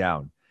take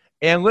down.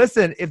 And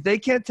listen, if they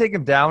can't take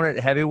him down at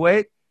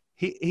heavyweight,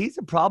 he's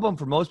a problem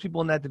for most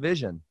people in that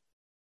division.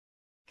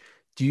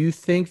 Do you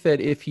think that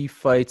if he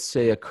fights,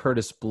 say, a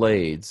Curtis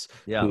Blades,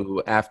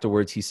 who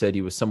afterwards he said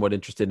he was somewhat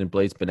interested in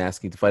Blades, been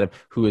asking to fight him,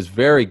 who is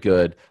very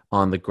good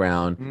on the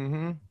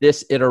ground,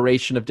 this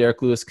iteration of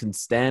Derek Lewis can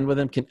stand with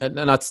him? Can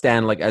not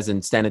stand as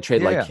in stand and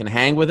trade, can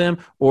hang with him?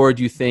 Or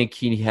do you think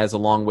he has a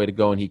long way to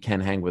go and he can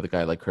hang with a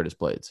guy like Curtis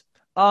Blades?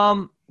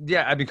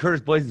 Yeah, I mean,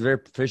 Curtis Blades is very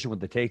proficient with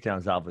the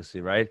takedowns,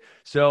 obviously, right?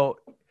 So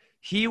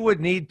he would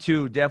need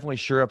to definitely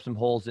shore up some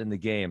holes in the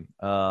game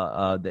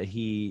that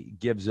he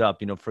gives up.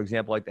 For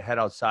example, the head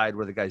outside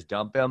where the guys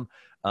dump him.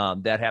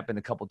 That happened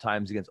a couple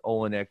times against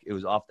Oleinik. It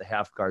was off the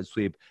half guard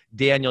sweep.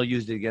 Daniel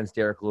used it against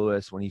Derek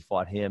Lewis when he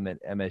fought him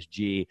at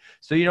MSG.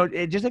 So,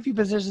 just a few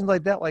positions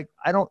like that.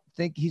 I don't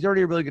think he's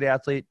already a really good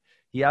athlete.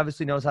 He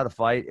obviously knows how to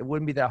fight. It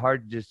wouldn't be that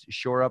hard to just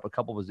shore up a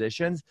couple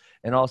positions,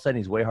 and all of a sudden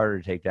he's way harder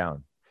to take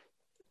down.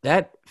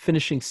 That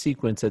finishing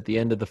sequence at the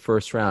end of the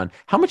first round,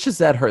 how much does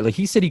that hurt?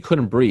 He said he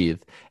couldn't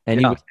breathe, and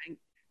he was,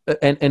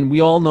 and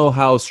we all know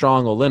how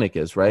strong Oleinik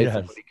is, right? Yes.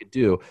 What he could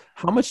do.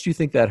 How much do you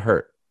think that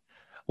hurt?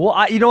 Well,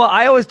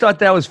 I always thought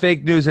that was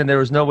fake news, and there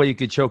was no way you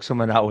could choke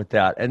someone out with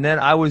that. And then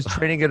I was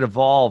training at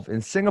Evolve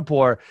in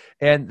Singapore,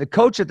 and the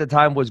coach at the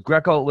time was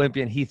Greco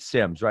Olympian Heath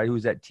Sims, right? Who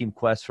was at Team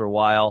Quest for a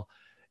while.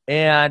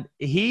 And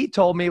he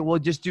told me, we'll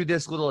just do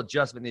this little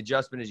adjustment. The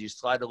adjustment is you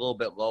slide a little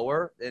bit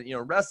lower. And,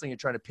 wrestling, you're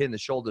trying to pin the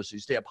shoulders so you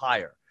stay up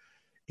higher.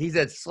 he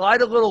said,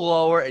 slide a little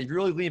lower and you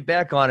really lean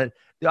back on it.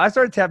 I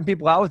started tapping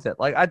people out with it.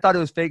 Like, I thought it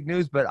was fake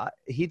news, but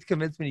he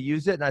convinced me to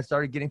use it, and I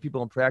started getting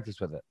people in practice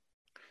with it.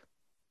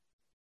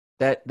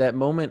 That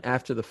moment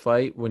after the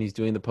fight when he's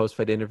doing the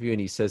post-fight interview and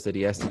he says that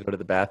he has to go to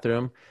the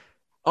bathroom.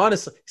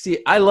 Honestly, see,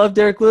 I love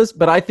Derek Lewis,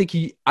 but I think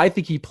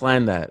he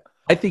planned that.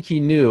 I think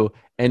he knew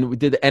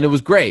and it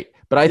was great.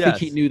 But I think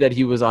he knew that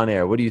he was on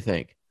air. What do you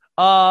think?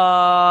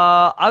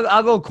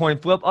 I'll go coin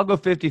flip. I'll go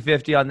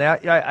 50-50 on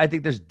that. Yeah, I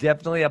think there's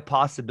definitely a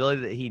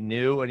possibility that he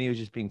knew and he was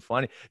just being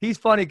funny. He's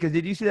funny because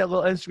did you see that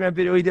little Instagram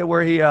video he did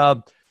where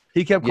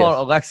he kept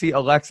calling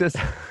Alexis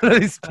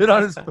and he spit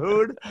on his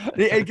food?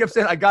 He kept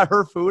saying, I got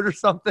her food or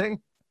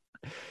something.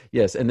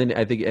 Yes, and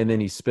then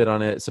he spit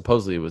on it.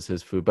 Supposedly it was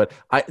his food, but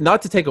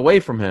not to take away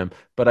from him,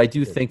 but I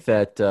do think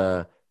that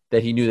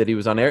that he knew that he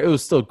was on air. It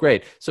was still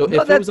great. So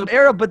no, that's an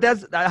error, but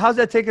how's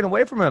that taken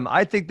away from him?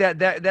 I think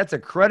that's a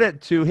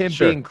credit to him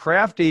being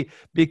crafty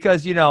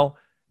because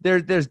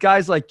there's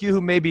guys like you who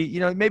maybe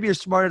you're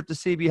smart enough to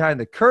see behind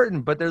the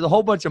curtain, but there's a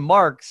whole bunch of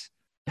marks.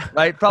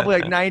 Right,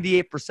 probably like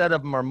 98%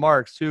 of them are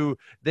marks who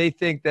they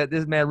think that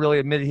this man really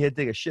admitted he had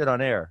to take a shit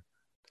on air.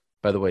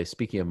 By the way,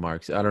 speaking of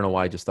marks, I don't know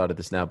why I just thought of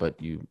this now,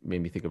 but you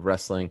made me think of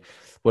wrestling.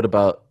 What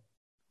about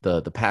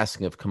the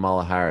passing of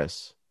Kamala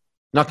Harris?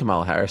 Not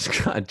Kamala Harris,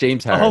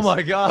 James Harris. Oh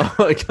my God.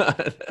 Oh my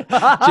God.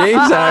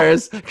 James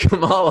Harris,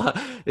 Kamala.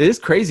 It is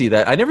crazy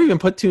that I never even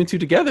put two and two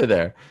together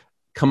there.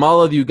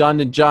 Kamala, the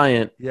Ugandan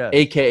giant,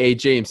 aka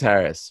James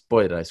Harris.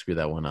 Boy, did I screw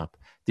that one up.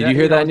 Did you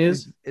hear that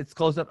news? It's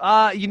close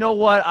up. You know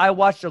what? I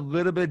watched a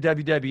little bit of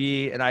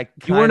WWE, and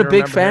you weren't a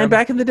big fan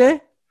back in the day.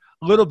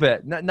 A little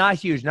bit, not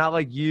huge, not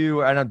like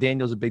you. I know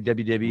Daniel's a big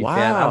WWE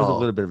fan. I was a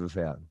little bit of a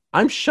fan.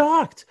 I'm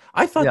shocked.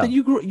 I thought that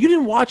you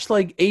didn't watch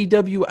like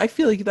AW. I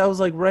feel like that was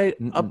like right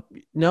up.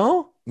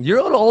 No, you're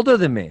a little older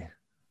than me.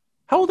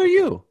 How old are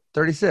you?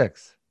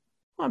 36.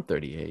 I'm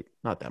 38.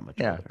 Not that much.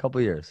 Yeah, older. A couple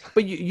of years.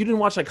 But you didn't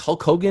watch like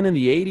Hulk Hogan in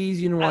the 80s?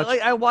 You didn't watch?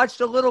 I watched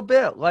a little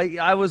bit. Like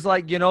I was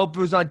like, if it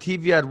was on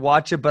TV, I'd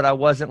watch it, but I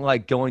wasn't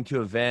like going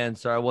to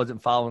events or I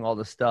wasn't following all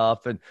the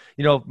stuff. And,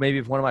 maybe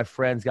if one of my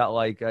friends got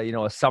like, a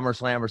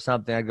SummerSlam or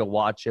something, I'd go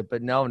watch it.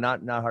 But no,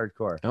 not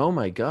hardcore. Oh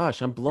my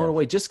gosh, I'm blown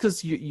away. Just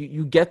because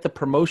you get the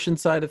promotion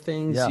side of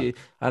things. Yeah.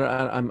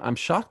 I'm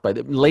shocked by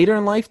that. Later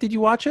in life, did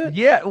you watch it?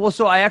 Yeah. Well,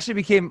 so I actually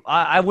became,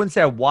 I wouldn't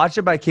say I watched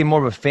it, but I became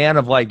more of a fan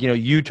of like,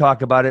 you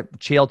talk about it.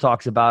 Chael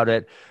talks about it.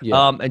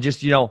 Yeah. And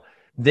just,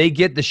 they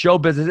get the show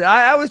business.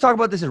 I always talk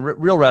about this in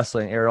real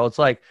wrestling, Errol. It's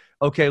like,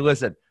 okay,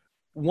 listen,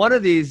 one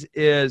of these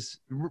is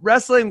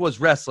wrestling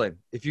was wrestling.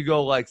 If you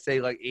go like, say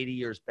like 80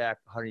 years back,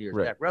 100 years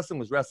back, wrestling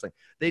was wrestling.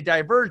 They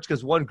diverged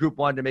because one group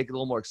wanted to make it a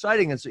little more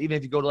exciting. And so even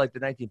if you go to like the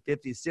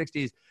 1950s,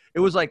 60s, it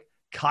was like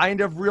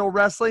kind of real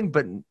wrestling,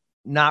 but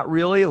not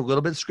really, a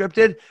little bit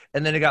scripted.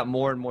 And then it got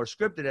more and more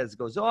scripted as it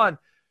goes on.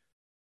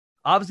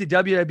 Obviously,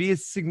 WWE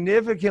is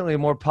significantly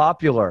more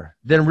popular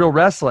than real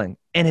wrestling,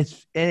 and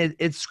it's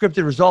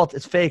scripted results.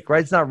 It's fake,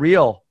 right? It's not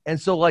real. And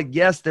so, like,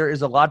 yes, there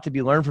is a lot to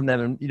be learned from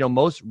them. And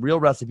most real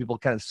wrestling people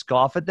kind of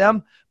scoff at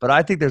them, but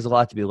I think there's a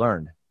lot to be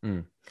learned.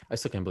 I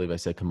still can't believe I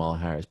said Kamala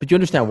Harris, but you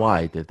understand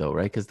why I did, though,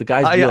 right? Because the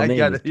guy's real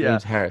name is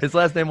James Harris. His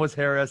last name was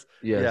Harris.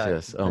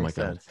 Yes. Oh my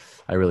God,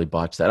 I really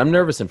botched that. I'm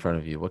nervous in front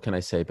of you. What can I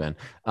say, Ben?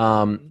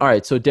 All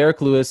right, so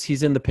Derek Lewis,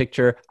 he's in the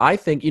picture. I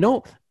think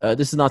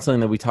this is not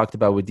something that we talked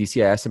about with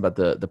DC. I asked him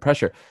about the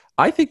pressure.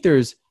 I think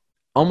there's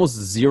almost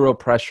zero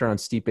pressure on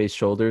Stipe's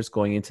shoulders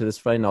going into this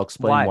fight, and I'll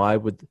explain why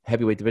with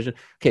heavyweight division.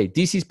 Okay,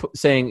 DC's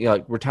saying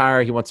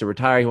retire. He wants to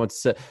retire. He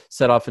wants to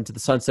set off into the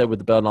sunset with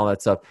the belt and all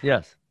that stuff.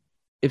 Yes.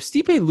 If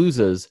Stipe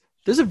loses,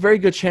 there's a very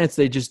good chance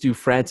they just do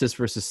Francis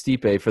versus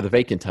Stipe for the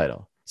vacant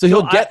title. So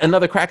he'll get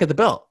another crack at the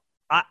belt.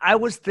 I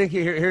was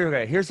thinking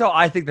here's how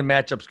I think the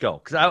matchups go.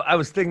 Because I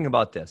was thinking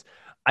about this.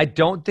 I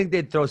don't think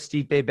they'd throw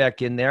Stipe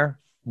back in there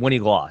when he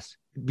lost.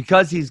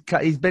 Because he's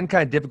been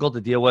kind of difficult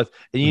to deal with.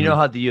 And you know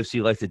how the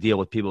UFC likes to deal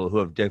with people who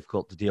are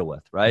difficult to deal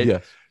with, right? Yeah.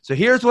 So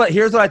here's what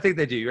I think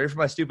they do. You ready for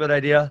my stupid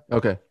idea?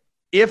 Okay.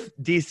 If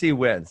DC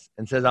wins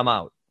and says I'm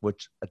out,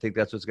 which I think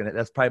that's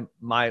probably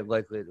my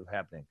likelihood of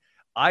happening.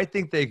 I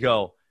think they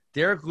go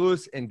Derek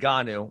Lewis and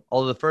Ngannou,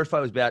 although the first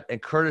fight was bad,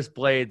 and Curtis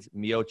Blades,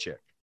 Miocic.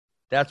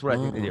 That's what I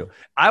think they do.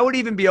 I would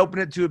even be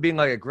open to it being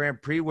like a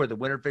Grand Prix where the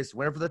winner faces the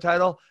winner for the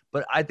title.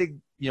 But I think,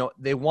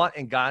 they want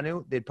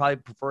Ngannou. They'd probably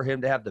prefer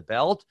him to have the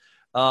belt.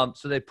 So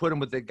they put him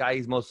with the guy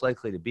he's most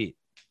likely to beat.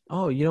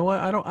 Oh, you know what?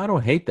 I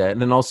don't hate that. And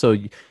then also,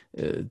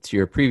 to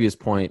your previous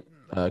point,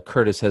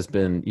 Curtis has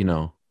been,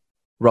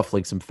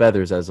 ruffling some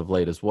feathers as of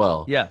late as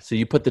well. Yeah. So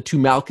you put the two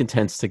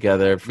malcontents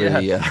together for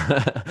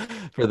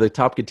for the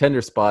top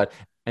contender spot,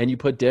 and you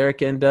put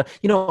Derek and I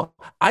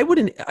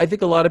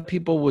think a lot of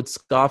people would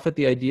scoff at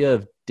the idea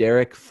of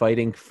Derek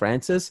fighting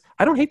Francis.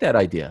 I don't hate that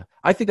idea.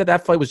 I think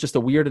that fight was just a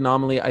weird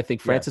anomaly. I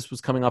think Francis was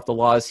coming off the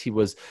loss. He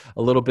was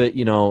a little bit,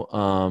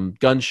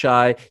 gun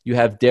shy. You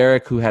have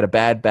Derek, who had a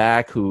bad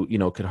back, who,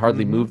 could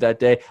hardly move that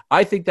day.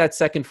 I think that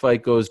second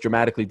fight goes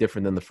dramatically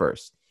different than the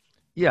first.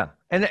 Yeah,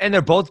 and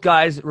they're both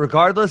guys,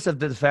 regardless of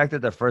the fact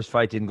that their first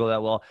fight didn't go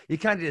that well. You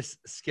kind of just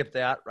skip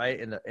that,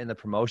 right? In the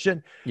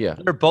promotion, Yeah.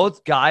 they're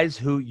both guys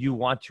who you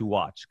want to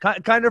watch,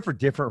 kind of for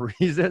different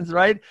reasons,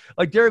 right?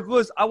 Like Derek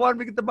Lewis, I want him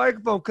to get the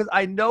microphone because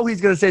I know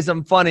he's going to say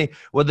something funny,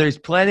 whether he's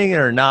planning it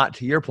or not.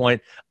 To your point,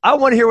 I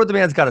want to hear what the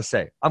man's got to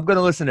say. I'm going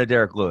to listen to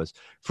Derek Lewis.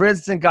 For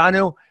instance,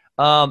 Ngannou,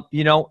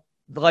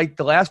 like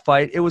the last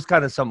fight, it was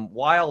kind of some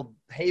wild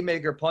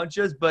haymaker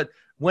punches, but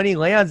when he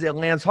lands, it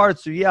lands hard.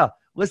 So yeah.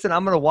 Listen,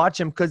 I'm going to watch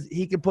him because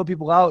he can put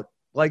people out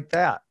like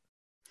that.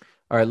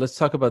 All right, let's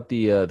talk about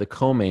the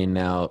co-main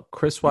now.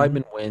 Chris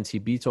Weidman wins. He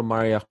beats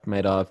Omari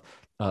Akhmedov.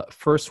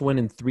 First win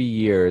in 3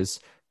 years.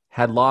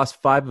 Had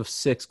lost 5 of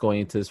 6 going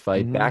into this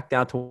fight. Back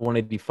down to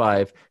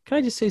 185. Can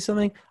I just say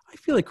something? I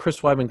feel like Chris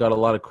Weidman got a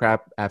lot of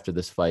crap after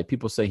this fight.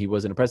 People say he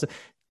wasn't impressive.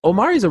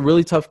 Omari's a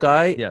really tough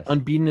guy, yes.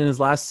 Unbeaten in his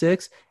last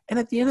 6. And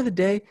at the end of the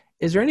day,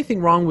 is there anything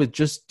wrong with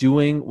just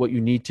doing what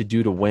you need to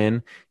do to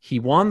win? He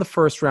won the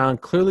first round,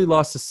 clearly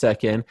lost the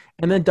second,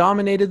 and then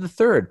dominated the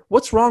third.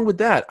 What's wrong with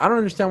that? I don't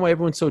understand why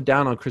everyone's so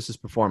down on Chris's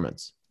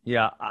performance.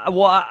 Yeah,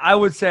 well, I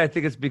would say I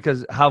think it's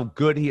because how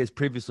good he has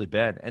previously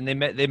been, and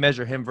they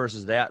measure him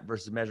versus that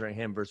versus measuring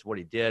him versus what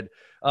he did.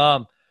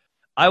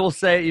 I will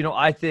say,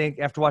 I think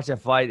after watching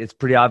that fight, it's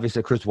pretty obvious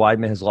that Chris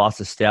Weidman has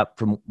lost a step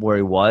from where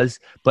he was.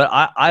 But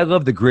I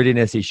love the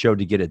grittiness he showed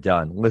to get it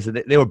done.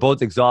 Listen, they were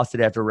both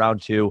exhausted after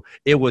round 2.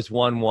 It was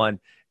 1-1.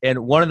 And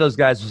one of those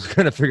guys was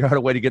going to figure out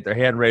a way to get their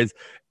hand raised.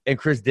 And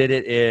Chris did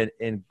it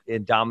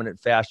in dominant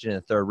fashion in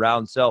the third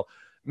round. So,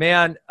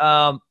 man,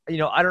 I don't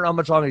know how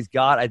much longer he's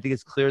got. I think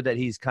it's clear that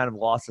he's kind of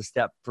lost a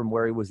step from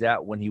where he was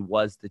at when he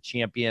was the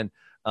champion.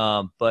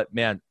 But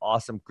man,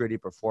 awesome, gritty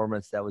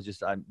performance. That was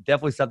just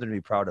definitely something to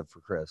be proud of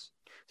for Chris.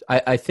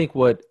 I think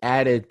what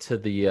added to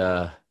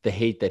the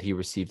hate that he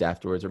received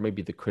afterwards, or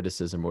maybe the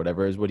criticism or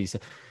whatever, is what he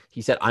said.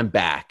 He said, "I'm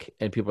back,"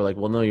 and people are like,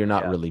 "Well, no, you're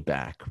not really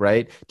back,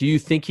 right?" Do you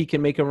think he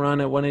can make a run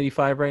at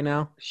 185 right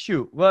now?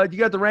 Shoot, well, you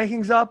got the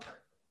rankings up.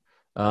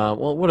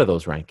 Well, what are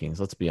those rankings?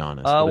 Let's be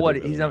honest.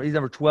 He's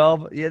number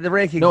 12. Yeah, the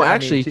rankings. No,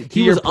 actually,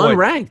 he was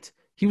unranked.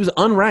 He was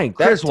unranked.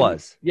 Chris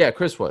was. Yeah,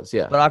 Chris was.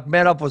 Yeah. But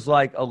Akhmedov was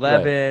like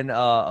 11,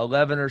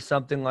 11 or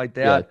something like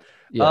that.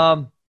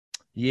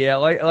 Yeah.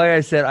 Like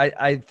I said,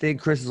 I think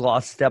Chris has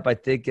lost a step. I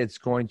think it's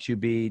going to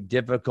be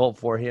difficult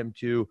for him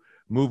to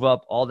move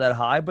up all that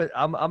high. But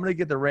I'm going to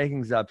get the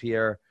rankings up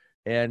here.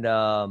 And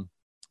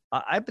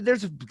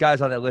there's guys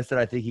on that list that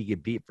I think he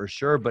could beat for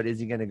sure. But is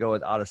he going to go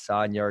with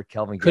Adesanya or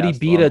Kelvin Gastelum? Could he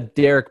beat a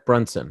Derek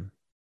Brunson?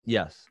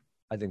 Yes,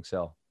 I think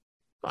so.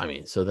 I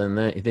mean, so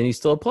then he's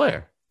still a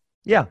player.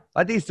 Yeah,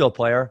 I think he's still a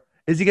player.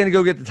 Is he going to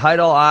go get the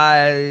title?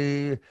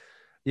 I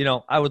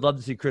would love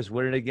to see Chris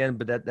win it again,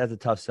 but that's a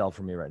tough sell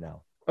for me right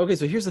now. Okay,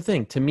 so here's the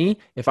thing. To me,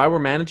 if I were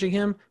managing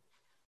him,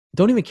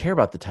 don't even care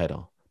about the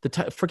title.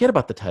 Forget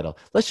about the title.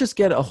 Let's just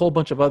get a whole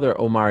bunch of other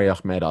Omari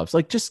Akhmedovs.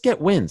 Like, just get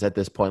wins at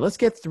this point. Let's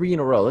get 3 in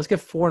a row. Let's get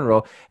 4 in a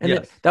row.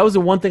 And that was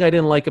the one thing I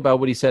didn't like about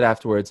what he said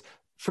afterwards.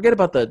 Forget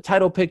about the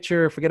title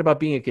picture. Forget about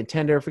being a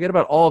contender. Forget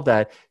about all of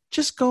that.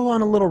 Just go on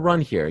a little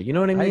run here. You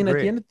know what I mean? At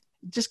the end,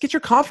 just get your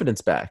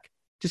confidence back.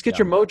 Just get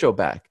your mojo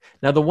back.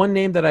 Now, the one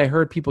name that I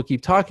heard people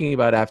keep talking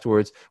about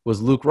afterwards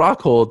was Luke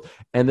Rockhold.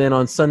 And then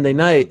on Sunday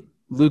night,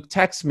 Luke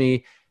texts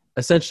me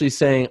essentially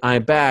saying,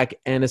 "I'm back,"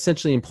 and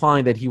essentially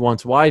implying that he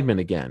wants Weidman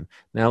again.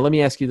 Now, let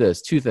me ask you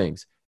this. 2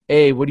 things.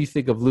 A, what do you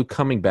think of Luke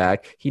coming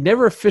back? He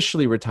never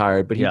officially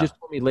retired, but he just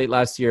told me late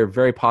last year,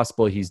 very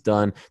possible he's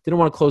done. Didn't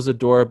want to close the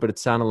door, but it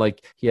sounded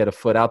like he had a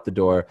foot out the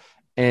door.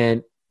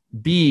 And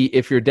B,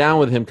 if you're down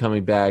with him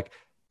coming back,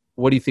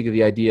 what do you think of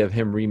the idea of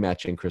him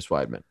rematching Chris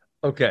Weidman?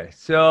 Okay,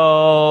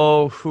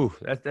 so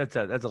that's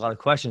a lot of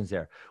questions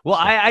there. Well,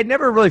 I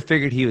never really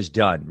figured he was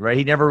done, right?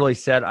 He never really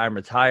said, "I'm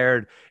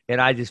retired,"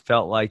 and I just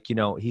felt like,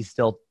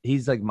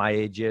 he's like my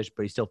age-ish,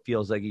 but he still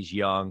feels like he's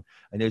young.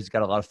 I know he's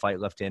got a lot of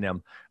fight left in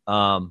him.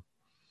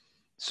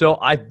 So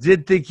I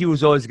did think he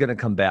was always going to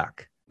come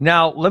back.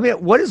 Now,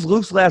 what is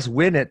Luke's last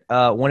win at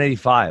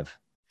 185?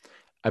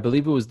 I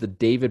believe it was the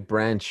David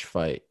Branch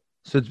fight.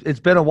 So it's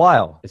been a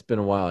while. It's been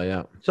a while,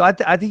 yeah. So I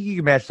think you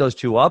can match those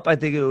 2 up. I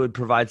think it would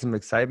provide some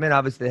excitement.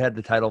 Obviously, they had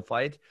the title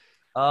fight.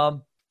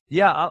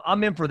 Yeah,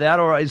 I'm in for that.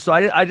 All right. So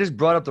I just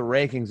brought up the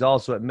rankings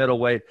also at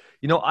middleweight.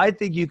 I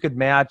think you could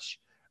match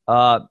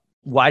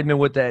Weidman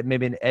with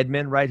maybe an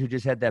Edmund, right, who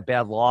just had that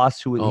bad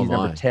loss, he's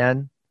number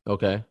 10.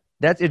 Okay.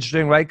 That's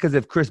interesting, right? Because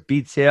if Chris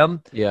beats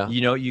him, yeah,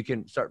 you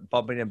can start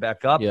bumping him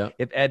back up. Yeah.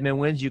 If Edmund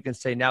wins, you can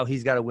say now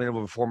he's got to win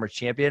over a former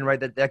champion, right?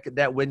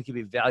 That win can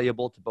be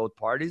valuable to both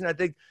parties. And I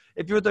think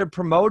if you're the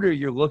promoter,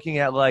 you're looking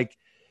at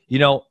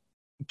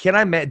can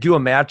I do a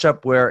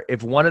matchup where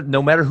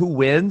no matter who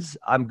wins,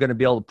 I'm going to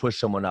be able to push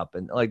someone up,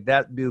 and like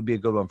that would be a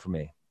good one for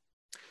me.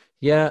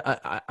 Yeah,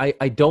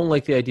 I don't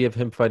like the idea of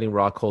him fighting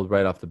Rockhold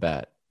right off the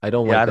bat. I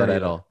don't like that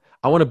at all.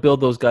 I want to build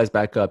those guys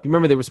back up. You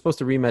remember they were supposed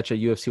to rematch at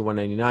UFC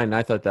 199, and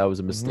I thought that was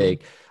a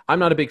mistake. I'm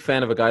not a big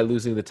fan of a guy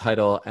losing the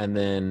title and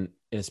then,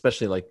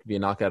 especially like via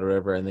knockout or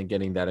whatever, and then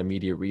getting that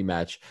immediate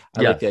rematch.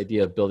 I like the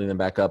idea of building them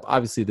back up.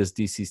 Obviously, this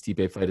DC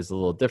Stipe fight is a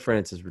little different.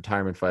 It's his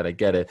retirement fight. I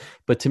get it.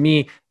 But to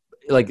me,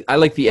 like I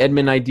like the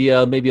Edman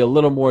idea, maybe a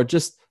little more,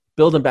 just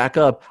build him back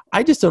up.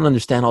 I just don't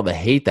understand all the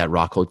hate that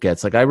Rockhold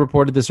gets. Like I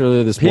reported this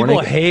earlier this morning.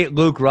 People hate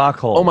Luke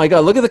Rockhold. Oh my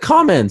God, look at the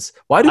comments.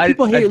 Why do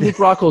people hate Luke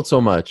Rockhold so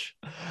much?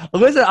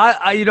 Listen,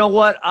 I you know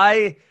what?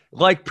 I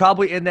like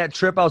probably in that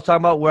trip I was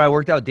talking about where I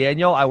worked out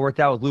Daniel, I worked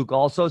out with Luke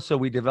also. So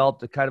we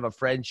developed a kind of a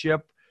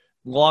friendship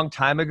long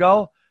time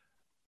ago.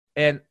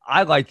 And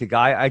I like the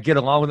guy. I get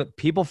along with it.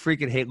 People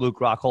freaking hate Luke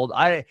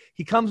Rockhold.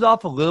 He comes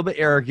off a little bit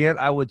arrogant.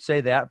 I would say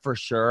that for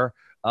sure.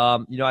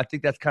 I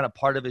think that's kind of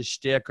part of his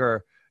shtick,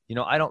 or,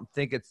 I don't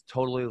think it's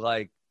totally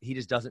like he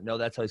just doesn't know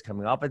that's how he's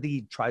coming off. I think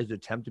he tries to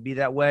attempt to be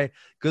that way.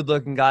 Good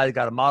looking guy. He's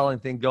got a modeling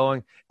thing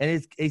going,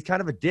 and he's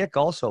kind of a dick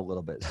also a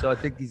little bit. So I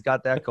think he's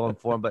got that going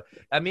for him. But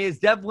I mean, it's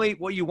definitely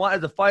what you want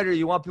as a fighter.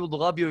 You want people to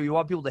love you. You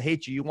want people to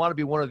hate you. You want to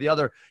be one or the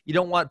other. You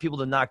don't want people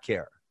to not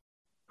care.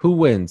 Who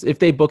wins if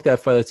they book that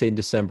fight? Let's say in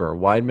December,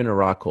 Weidman or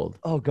Rockhold?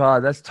 Oh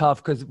God, that's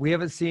tough because we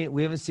haven't seen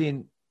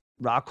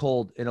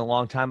Rockhold in a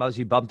long time. Obviously,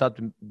 he bumped up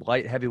to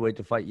light heavyweight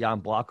to fight Jan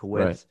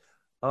Blachowicz.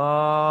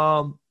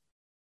 Right.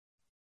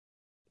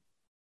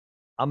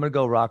 I'm gonna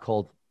go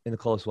Rockhold in a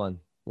close one.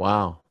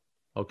 Wow.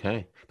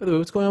 Okay. By the way,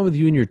 what's going on with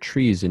you and your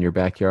trees in your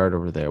backyard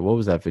over there? What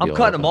was that video? I'm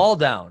cutting them all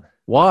down.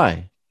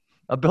 Why?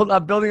 I'm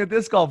building a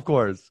disc golf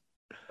course.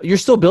 You're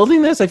still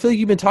building this? I feel like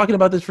you've been talking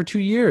about this for 2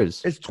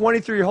 years. It's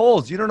 23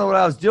 holes. You don't know what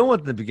I was doing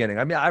with in the beginning.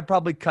 I mean, I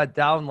probably cut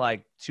down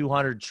like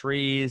 200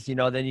 trees.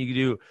 Then you can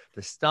do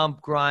the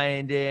stump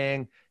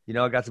grinding.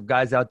 I got some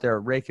guys out there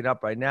raking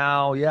up right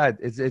now. Yeah,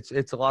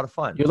 it's a lot of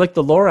fun. You're like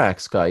the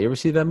Lorax guy. You ever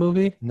see that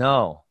movie?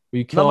 No. Where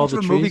you kill all the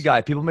trees? I'm a movie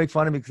guy. People make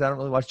fun of me because I don't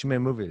really watch too many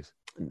movies.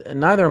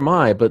 Neither am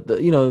I. But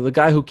the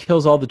guy who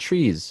kills all the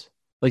trees.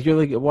 Like you're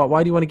like,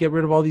 why do you want to get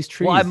rid of all these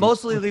trees? Well, I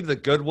mostly leave the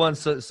good ones.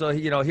 So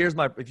here's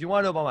if you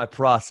want to know about my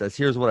process,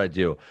 here's what I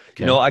do.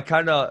 Okay. I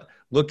kind of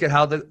look at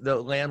how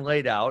the land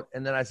laid out,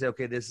 and then I say,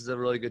 okay, this is a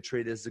really good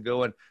tree. This is a good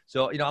one.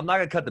 So I'm not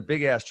gonna cut the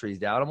big ass trees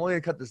down. I'm only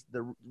gonna cut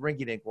the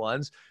rinky dink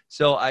ones.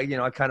 So I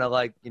kind of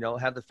like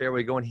have the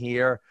fairway going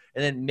here,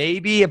 and then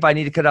maybe if I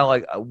need to cut out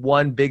like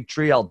one big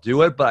tree, I'll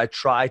do it. But I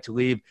try to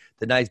leave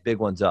the nice big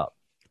ones up.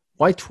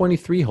 Why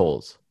 23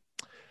 holes?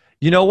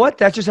 You know what?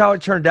 That's just how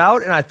it turned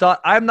out. And I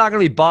thought I'm not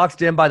going to be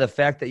boxed in by the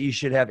fact that you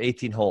should have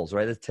 18 holes,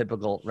 right? That's a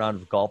typical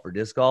round of golf or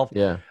disc golf.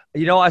 Yeah.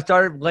 I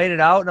started laying it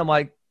out and I'm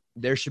like,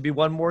 there should be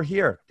one more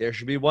here. There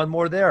should be one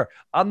more there.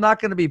 I'm not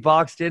going to be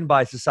boxed in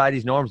by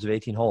society's norms of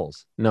 18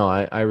 holes. No,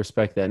 I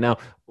respect that. Now,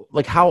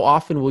 like how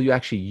often will you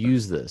actually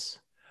use this?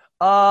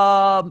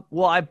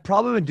 Well, I've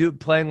probably been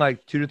playing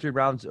like 2 to 3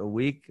 rounds a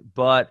week,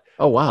 but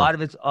oh wow, a lot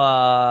of it's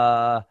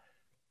a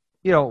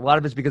lot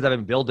of it's because I've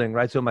been building,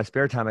 right? So in my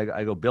spare time,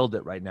 I go build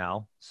it right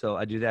now. So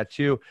I do that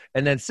too.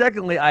 And then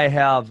secondly, I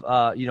have,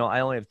 I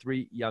only have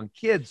 3 young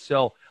kids.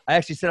 So I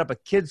actually set up a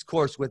kids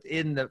course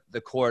within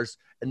the course,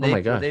 and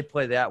they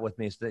play that with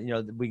me so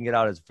that, we can get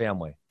out as a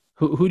family.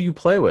 Who do you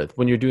play with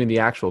when you're doing the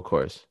actual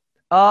course?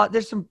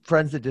 There's some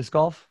friends that disc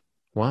golf.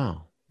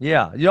 Wow.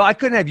 Yeah. I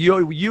couldn't have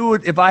you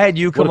would, if I had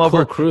you come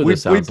over,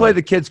 we'd play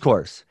the kids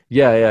course.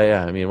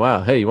 Yeah. I mean,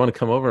 wow. Hey, you want to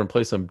come over and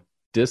play some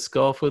disc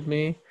golf with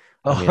me?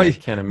 I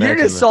can't imagine.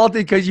 You're just salty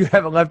because you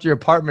haven't left your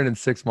apartment in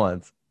 6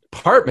 months.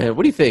 Apartment?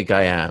 What do you think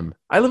I am?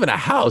 I live in a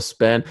house,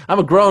 Ben. I'm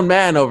a grown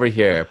man over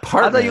here.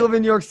 Apartment. I thought you live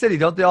in New York City.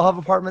 Don't they all have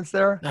apartments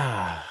there?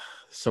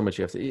 So much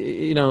you have to.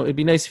 It'd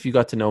be nice if you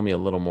got to know me a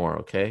little more,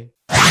 okay?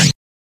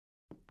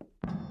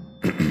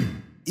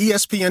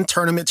 ESPN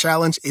Tournament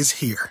Challenge is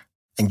here.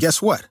 And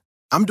guess what?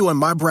 I'm doing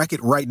my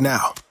bracket right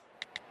now.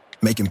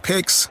 Making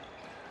picks,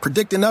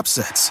 predicting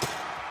upsets,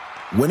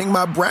 winning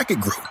my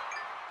bracket group,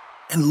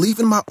 and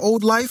leaving my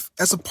old life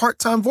as a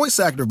part-time voice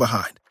actor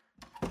behind.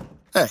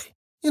 Hey,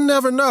 you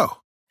never know.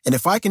 And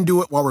if I can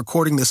do it while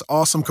recording this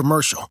awesome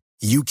commercial,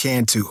 you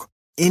can too.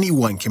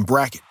 Anyone can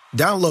bracket.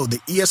 Download the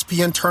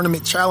ESPN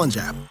Tournament Challenge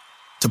app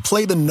to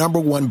play the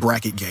 #1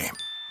 bracket game.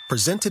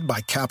 Presented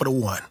by Capital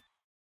One.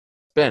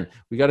 Ben,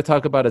 we got to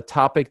talk about a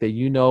topic that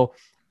you know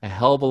a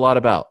hell of a lot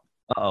about.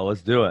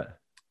 Let's do it.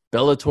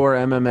 Bellator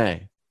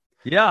MMA.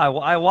 Yeah,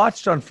 I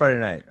watched on Friday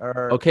night.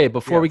 Okay,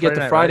 before we get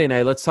to Friday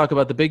night, let's talk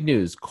about the big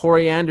news.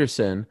 Corey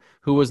Anderson,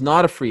 who was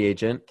not a free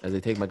agent, as I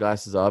take my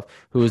glasses off,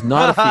 who was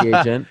not a free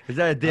agent. Is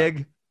that a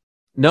dig?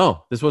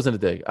 No, this wasn't a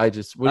dig. I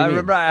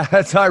remember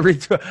that's how I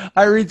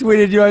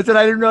retweeted you. I said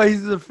I didn't know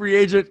he's a free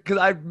agent because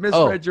I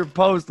misread your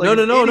post. Like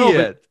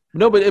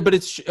No, but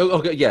it's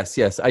okay.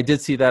 Yes, I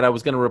did see that. I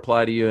was going to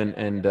reply to you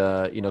and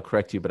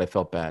correct you, but I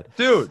felt bad,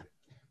 dude.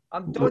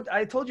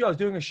 I told you I was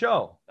doing a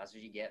show. That's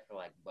what you get for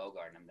like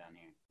Bogart and I'm down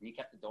here. And you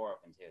kept the door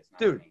open too. It's not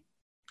dude, me.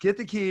 Get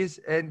the keys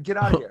and get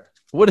out of here.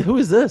 Who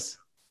is this?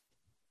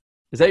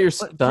 Is that your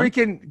son?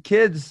 Freaking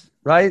kids,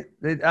 right?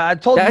 I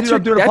told you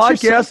I'm doing a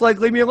podcast. Like,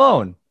 leave me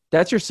alone.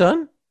 That's your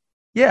son?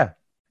 Yeah.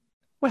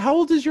 Wait, how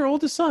old is your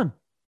oldest son?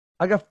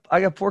 I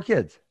got 4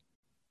 kids.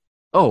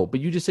 Oh, but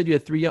you just said you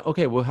had 3.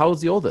 Okay, well, how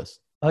old's the oldest?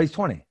 Oh, he's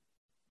 20.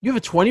 You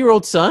have a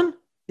 20-year-old son?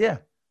 Yeah.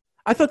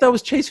 I thought that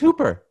was Chase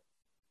Hooper.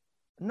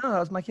 No, that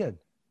was my kid.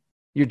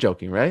 You're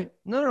joking, right?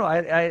 No.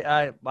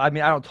 I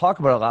mean, I don't talk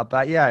about it a lot,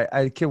 but yeah, I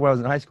had a kid when I was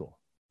in high school.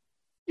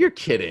 You're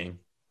kidding.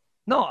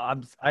 No,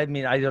 I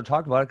mean, I don't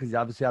talk about it because he's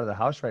obviously out of the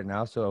house right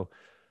now. So,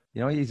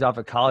 he's off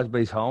at college, but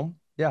he's home.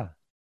 Yeah.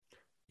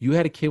 You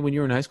had a kid when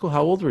you were in high school.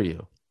 How old were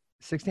you?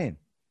 16.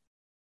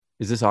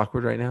 Is this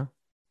awkward right now?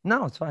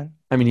 No, it's fine.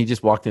 I mean, he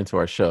just walked into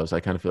our show, so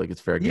I kind of feel like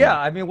it's fair game. Yeah,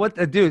 I mean,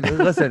 dude?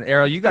 Listen,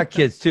 Errol, you got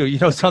kids too.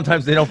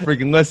 Sometimes they don't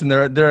freaking listen.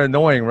 They're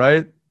annoying,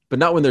 right? But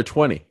not when they're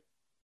 20.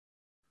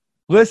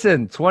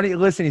 Listen,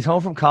 he's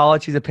home from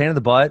college. He's a pain in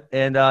the butt.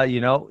 And,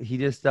 he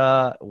just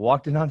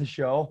walked in on the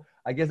show.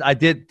 I guess I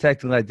did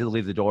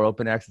leave the door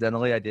open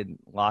accidentally. I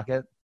didn't lock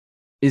it.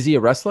 Is he a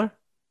wrestler?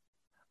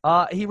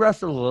 He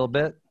wrestled a little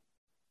bit.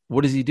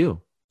 What does he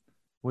do?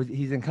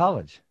 He's in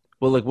college.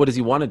 Well, like, what does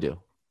he want to do?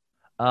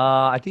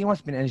 I think he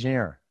wants to be an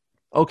engineer.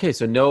 Okay,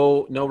 so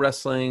no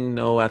wrestling,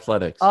 no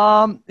athletics.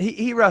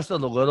 He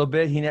wrestled a little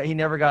bit. He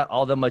never got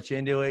all that much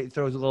into it. He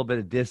throws a little bit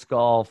of disc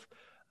golf.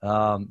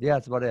 Yeah,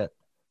 that's about it.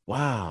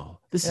 Wow,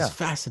 this is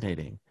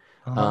fascinating.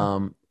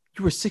 Uh-huh.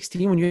 You were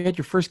 16 when you had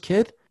your first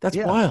kid? That's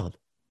wild.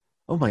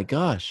 Oh my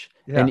gosh.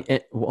 Yeah.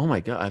 And oh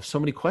my God, I have so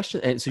many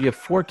questions. And so you have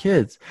 4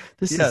 kids.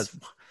 This Yes. is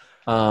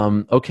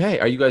okay.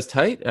 Are you guys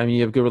tight? I mean,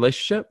 you have a good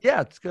relationship?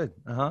 Yeah, it's good.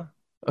 Uh-huh.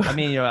 I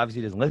mean,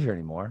 obviously he doesn't live here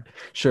anymore.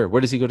 Sure.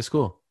 Where does he go to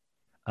school?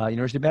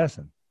 University of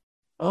Madison.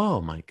 Oh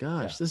my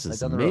gosh, Yeah, this is right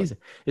down the road. amazing.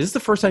 Is this the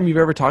first time you've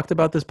ever talked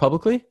about this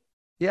publicly?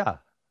 Yeah.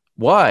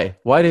 Why?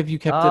 Why have you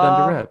kept it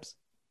under wraps?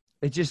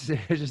 It just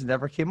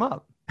never came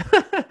up.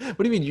 What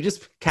do you mean? You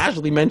just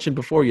casually mentioned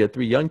before you had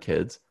 3 young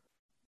kids.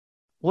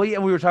 Well, yeah,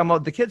 we were talking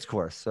about the kids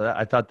course, so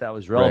I thought that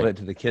was relevant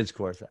to the kids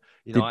course. I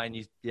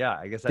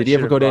guess. Did he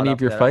ever go to any of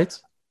your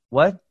fights?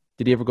 What?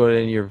 Did he ever go to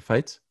any of your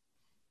fights?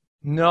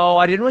 No,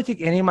 I didn't really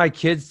take any of my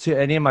kids to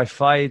any of my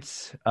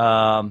fights.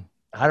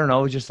 I don't know.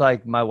 It was just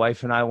like my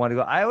wife and I want to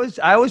go. I always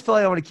feel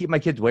like I want to keep my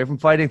kids away from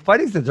fighting.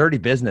 Fighting's a dirty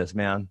business,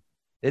 man.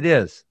 It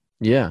is.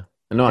 Yeah.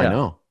 No, Yeah. I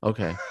know.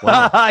 Okay.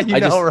 Wow.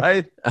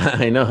 Right?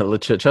 I know.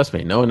 Trust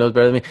me. No one knows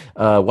better than me.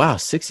 Wow.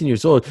 16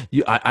 years old.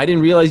 I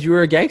didn't realize you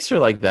were a gangster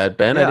like that,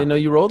 Ben. I Yeah. didn't know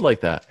you rolled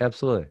like that.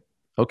 Absolutely.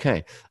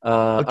 Okay.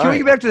 Can we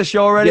get back to the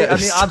show already? Yes.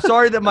 I mean, I'm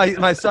sorry that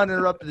my son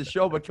interrupted the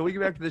show, but can we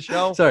get back to the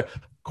show? Sorry.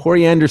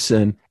 Corey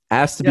Anderson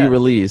asked to be Yes.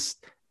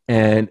 released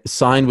and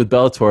signed with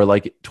Bellator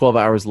like 12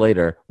 hours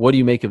later. What do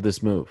you make of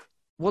this move?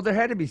 Well, there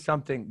had to be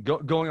something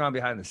going on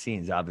behind the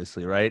scenes,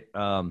 obviously, right?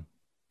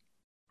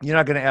 You're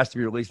not going to ask to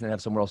be released and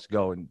have somewhere else to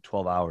go in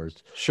 12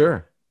 hours.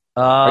 Sure.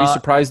 Are you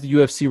surprised the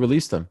UFC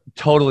released him?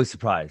 Totally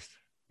surprised.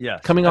 Yeah.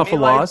 Coming off a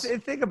loss?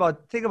 Think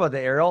about the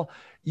Errol.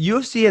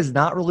 UFC has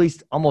not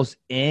released almost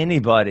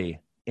anybody,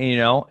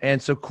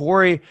 and so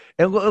Corey,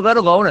 and let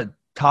alone a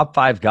top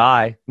 5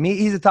 guy.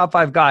 He's a top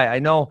 5 guy. I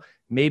know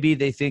maybe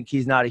they think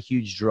he's not a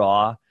huge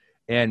draw,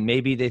 and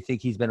maybe they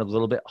think he's been a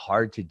little bit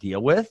hard to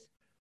deal with.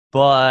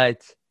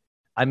 But,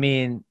 I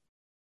mean,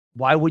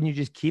 why wouldn't you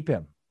just keep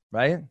him,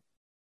 right?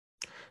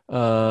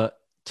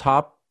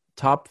 Top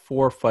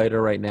 4 fighter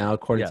right now,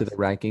 according to Yes. the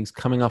rankings,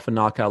 coming off a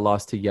knockout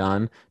loss to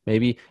Jan.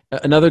 Maybe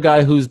another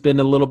guy who's been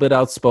a little bit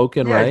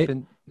outspoken, Yeah, right?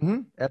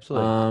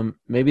 Absolutely.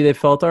 Maybe they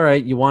felt, all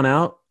right, you want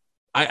out.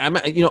 But I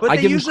they give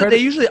him usually, credit.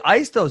 they usually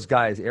ice those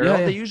guys, Errol. Yeah,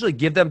 yeah. They usually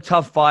give them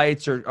tough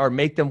fights or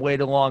make them wait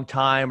a long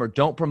time or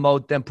don't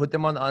promote them, put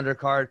them on the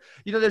undercard.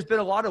 There's been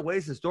a lot of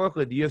ways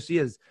historically the UFC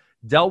has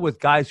dealt with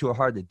guys who are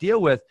hard to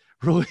deal with.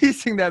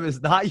 Releasing them is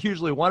not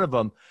usually one of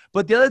them.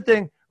 But the other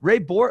thing, Ray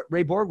Borg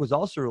was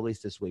also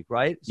released this week,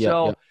 right? Yeah,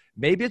 So yeah.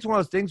 maybe it's one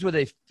of those things where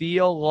they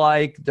feel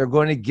like they're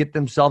going to get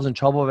themselves in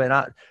trouble by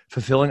not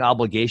fulfilling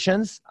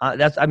obligations.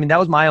 That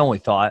was my only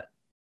thought.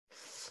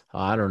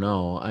 I don't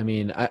know. I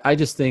mean, I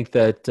just think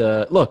that,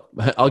 look,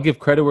 I'll give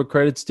credit where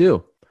credit's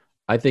due.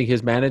 I think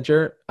his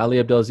manager, Ali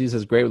Abdelaziz,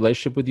 has a great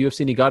relationship with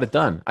UFC, and he got it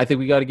done. I think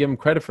we got to give him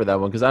credit for that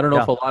one because I don't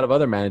know if a lot of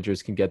other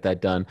managers can get that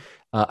done.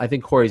 I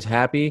think Corey's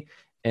happy,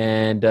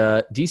 and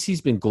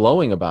DC's been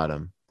glowing about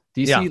him.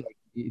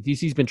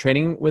 DC's been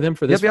training with him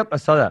for this. Yep, I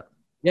saw that.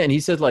 Yeah, and he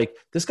said, like,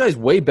 this guy's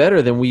way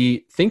better than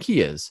we think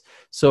he is.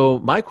 So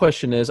my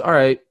question is, all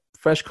right,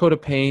 fresh coat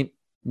of paint,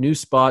 new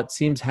spot,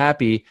 seems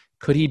happy.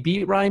 Could he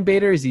beat Ryan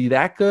Bader? Is he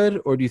that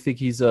good? Or do you think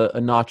he's a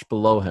notch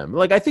below him?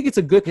 Like, I think it's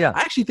a good – I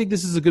actually think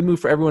this is a good move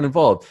for everyone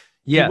involved.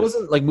 Yes. He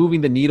wasn't, like,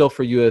 moving the needle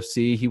for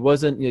UFC. He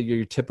wasn't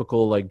your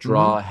typical, like,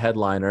 draw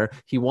headliner.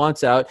 He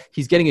wants out.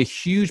 He's getting a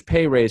huge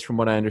pay raise from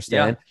what I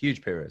understand. Yeah,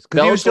 huge pay raise.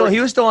 Because he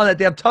was still on that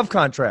damn tough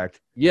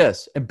contract.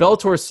 Yes. And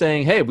Bellator's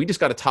saying, hey, we just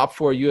got a top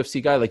 4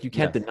 UFC guy. Like, you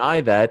can't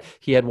deny that.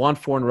 He had won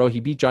 4 in a row.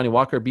 He beat Johnny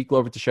Walker, beat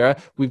Glover Teixeira.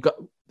 We've got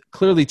 –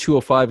 clearly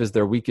 205 is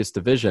their weakest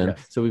division.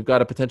 Yes. So we've got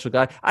a potential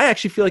guy. I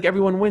actually feel like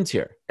everyone wins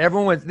here.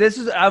 Everyone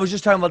wins. I was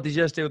just talking about this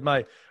yesterday with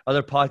my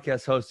other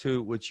podcast host,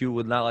 which you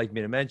would not like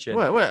me to mention.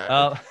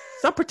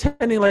 Stop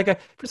pretending like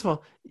first of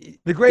all,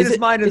 the greatest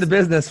mind in the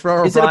business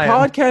for Is it a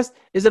podcast?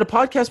 Is it a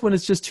podcast when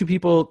it's just 2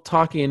 people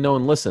talking and no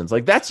one listens?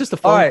 Like, that's just a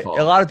phone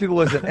call. A lot of people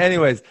listen.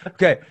 Anyways,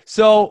 okay.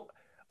 So,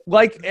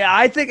 like,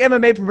 I think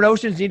MMA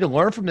promotions need to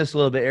learn from this a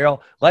little bit,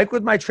 Errol. Like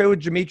with my trade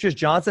with Demetrius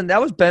Johnson,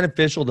 that was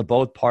beneficial to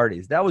both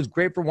parties. That was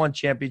great for one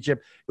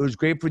championship. It was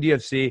great for the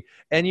UFC.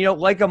 And,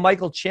 like a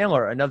Michael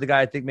Chandler, another guy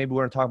I think maybe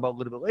we're going to talk about a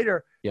little bit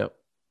later. Yep.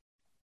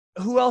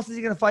 who else is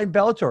he going to fight in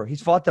Bellator?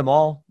 He's fought them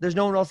all. There's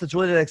no one else that's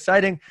really that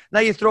exciting. Now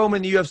you throw him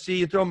in the UFC,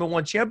 you throw him in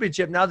one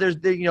championship. Now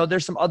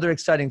there's some other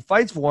exciting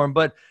fights for him.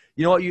 But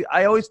you know what?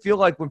 I always feel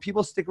like when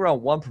people stick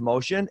around one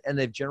promotion and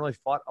they've generally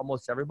fought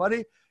almost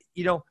everybody,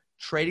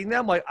 trading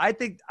them. Like, I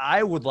think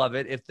I would love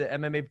it if the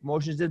MMA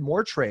promotions did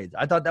more trades.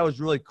 I thought that was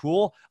really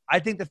cool. I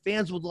think the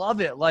fans would love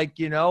it. Like,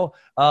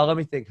 let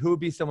me think. Who would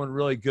be someone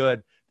really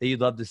good that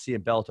you'd love to see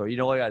in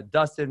Bellator? Like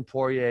Dustin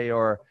Poirier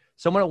or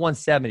someone at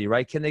 170,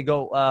 right? Can they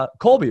go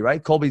Colby,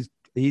 right?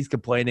 He's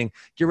complaining.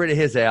 Get rid of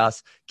his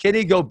ass. Can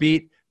he go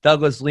beat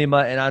Douglas Lima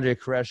and Andrei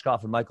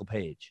Koreshkov and Michael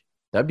Page?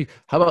 How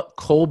about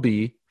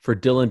Colby for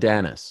Dylan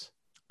Dennis?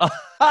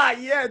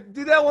 Yeah,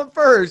 do that one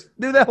first.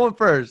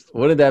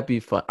 Wouldn't that be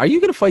fun? Are you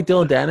going to fight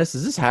Dylan Dennis?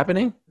 Is this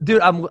happening?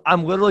 Dude,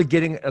 I'm literally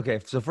getting – okay,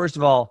 so first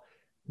of all,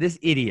 this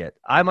idiot.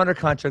 I'm under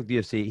contract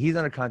with UFC. He's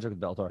under contract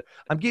with Bellator.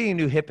 I'm getting a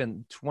new hip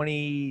in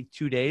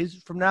 22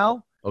 days from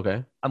now.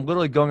 Okay. I'm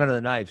literally going under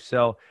the knife.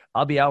 So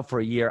I'll be out for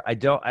a year.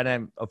 And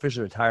I'm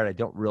officially retired. I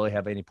don't really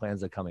have any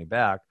plans of coming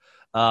back.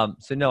 So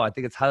no, I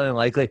think it's highly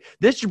unlikely.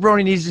 This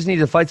jabroni just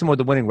needs to fight someone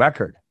with a winning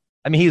record.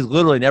 I mean, he's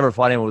literally never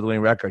fought anyone with a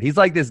winning record. He's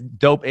like this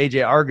dope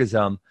AJ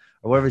Argazum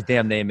or whatever his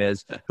damn name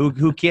is,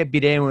 who can't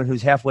beat anyone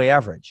who's halfway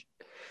average.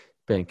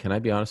 Ben, can I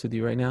be honest with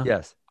you right now?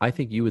 Yes. I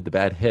think you with the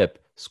bad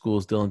hip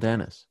schools Dylan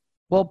Dennis.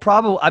 Well,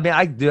 probably. I mean,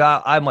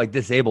 I'm like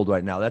disabled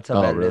right now. That's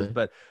how bad really? it is.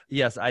 But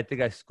yes, I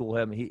think I school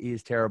him.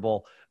 He's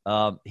terrible.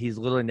 He's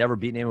literally never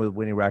beaten anyone with a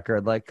winning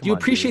record. Like, do you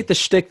appreciate the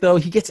shtick though?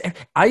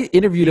 I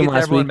interviewed him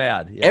last week.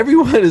 Mad. Yeah.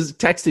 Everyone is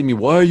texting me,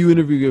 "Why are you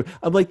interviewing him?"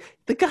 I'm like,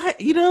 the guy,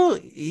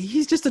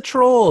 he's just a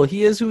troll.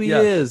 He is who he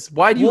is.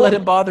 Why do you let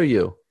him bother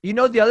you?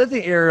 The other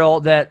thing, Ariel,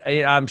 that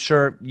I'm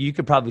sure you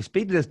could probably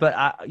speak to this, but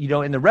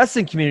in the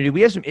wrestling community,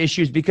 we have some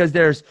issues because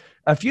there's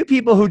a few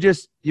people who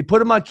you put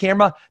them on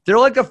camera, they're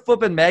like a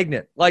flipping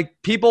magnet. Like,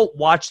 people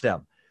watch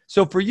them.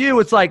 So for you,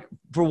 it's like,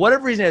 for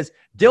whatever reason it is,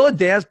 Dylan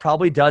Dennis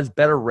probably does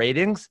better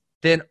ratings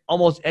than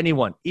almost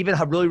anyone, even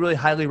really, really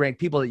highly ranked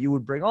people that you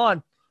would bring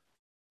on.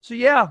 So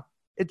yeah,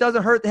 it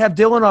doesn't hurt to have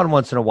Dylan on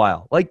once in a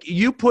while. Like,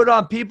 you put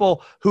on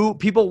people who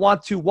people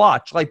want to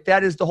watch. Like,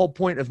 that is the whole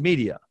point of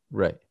media.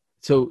 Right.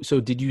 So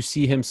did you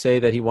see him say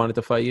that he wanted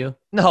to fight you?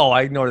 No,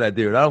 I ignore that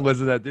dude. I don't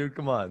listen to that dude.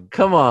 Come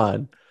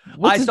on.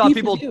 What's I saw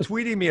people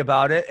tweeting me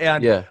about it,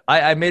 and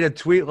I made a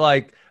tweet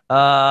like,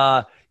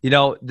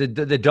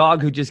 the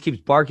dog who just keeps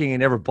barking and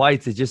never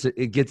bites,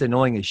 it gets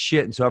annoying as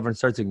shit, and so everyone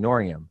starts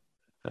ignoring him.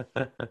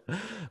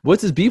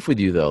 What's his beef with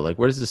you though? Like,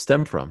 where does this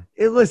stem from?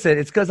 Listen,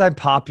 it's because I'm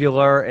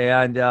popular,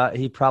 and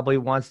he probably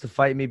wants to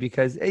fight me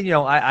because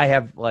I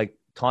have like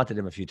taunted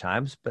him a few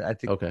times, but I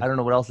think I don't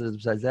know what else it is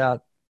besides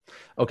that.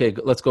 Okay,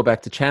 let's go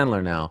back to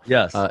Chandler now.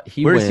 Yes.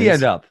 Where does he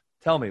end up?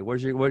 Tell me,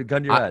 where's your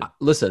gun to your head?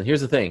 Listen,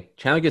 here's the thing.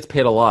 Chandler gets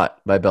paid a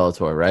lot by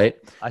Bellator, right?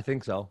 I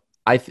think so.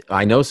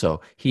 I know so.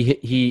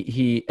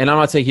 He and I'm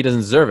not saying he doesn't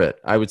deserve it.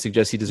 I would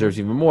suggest he deserves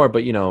even more,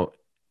 but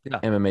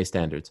MMA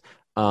standards.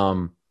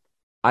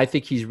 I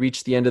think he's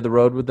reached the end of the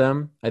road with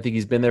them. I think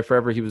he's been there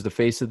forever. He was the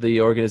face of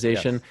the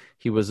organization. Yes.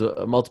 He was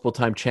a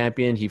multiple-time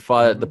champion. He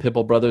fought the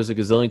Pitbull brothers a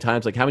gazillion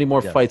times. Like, how many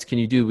more fights can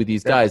you do with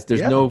these guys?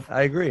 There's no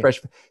I agree.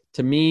 Fresh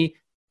to me,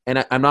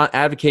 and I'm not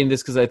advocating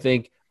this because I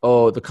think,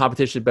 the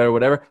competition is better,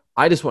 whatever.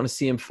 I just want to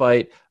see him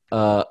fight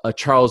a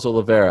Charles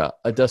Oliveira,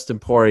 a Dustin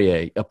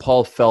Poirier, a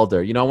Paul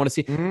Felder. I want to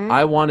see.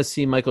 I want to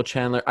see Michael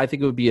Chandler. I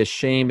think it would be a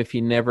shame if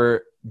he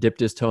never dipped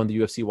his toe in the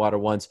UFC water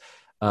once.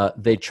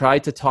 They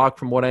tried to talk,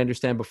 from what I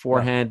understand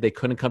beforehand. Yeah. They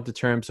couldn't come to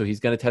terms, so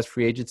he's going to test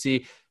free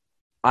agency.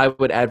 I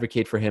would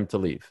advocate for him to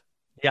leave.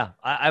 Yeah,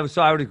 I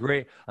would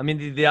agree. I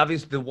mean,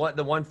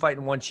 the one fight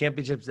and one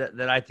championships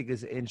that I think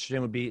is interesting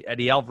would be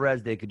Eddie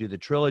Alvarez. They could do the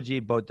trilogy.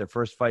 Both their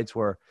first fights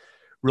were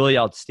really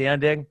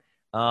outstanding.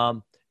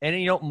 And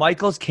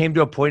Michaels came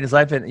to a point in his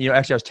life, and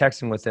actually I was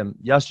texting with him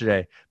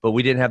yesterday, but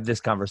we didn't have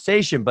this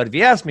conversation. But if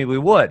he asked me, we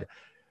would.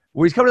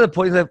 Where he's coming to the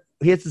point that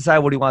he has to decide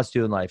what he wants to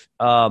do in life.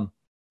 The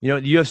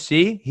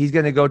UFC, he's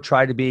going to go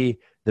try to be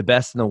the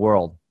best in the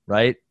world,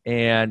 right?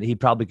 And he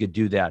probably could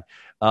do that.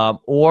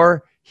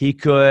 Or he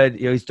could,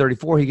 he's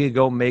 34, he could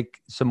go make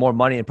some more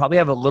money and probably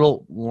have a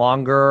little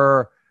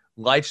longer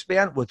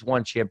lifespan with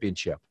one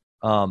championship.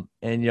 And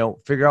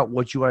figure out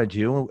what you want to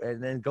do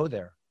and then go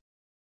there.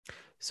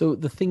 So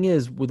the thing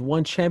is, with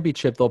one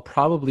championship, they'll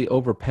probably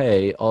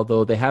overpay,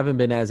 although they haven't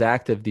been as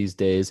active these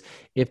days.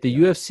 If the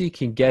UFC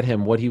can get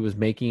him what he was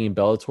making in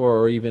Bellator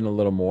or even a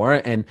little more,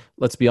 and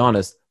let's be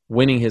honest,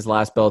 winning his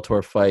last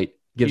Bellator fight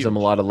gives him a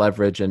lot of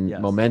leverage and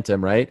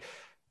momentum, right?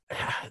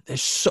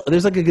 There's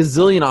like a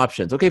gazillion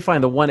options. Okay,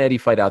 fine, the one Eddie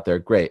fight out there,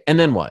 great. And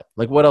then what?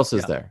 Like, what else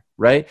is there,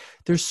 right?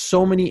 There's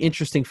so many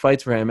interesting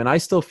fights for him, and I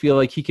still feel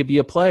like he could be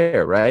a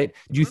player, right?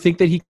 Do you think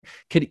that he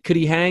could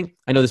he hang?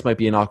 I know this might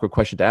be an awkward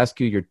question to ask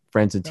you. You're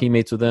friends and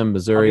teammates with him,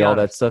 Missouri, all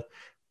that stuff.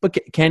 But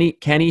can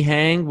he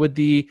hang with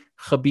the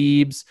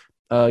Khabibs,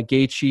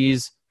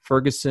 Gaethjes,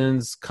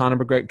 Fergusons, Conor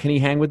McGregor? Can he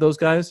hang with those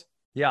guys?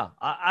 Yeah,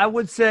 I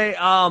would say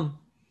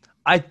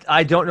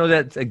I don't know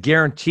that's a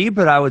guarantee,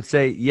 but I would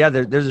say,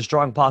 there's a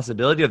strong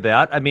possibility of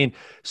that. I mean,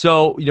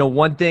 so,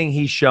 one thing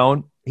he's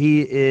shown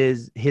He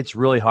hits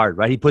really hard,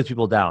 right? He puts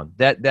people down.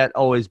 That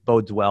always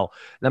bodes well.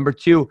 Number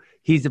two,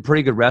 he's a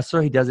pretty good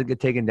wrestler. He doesn't get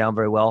taken down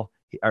very well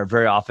or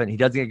very often. He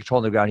doesn't get control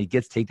on the ground. He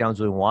gets takedowns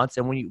when he wants.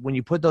 And when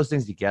you put those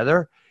things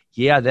together,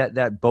 yeah,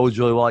 that bodes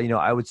really well.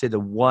 I would say the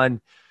one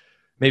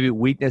maybe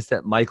weakness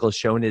that Michael has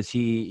shown is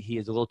he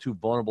is a little too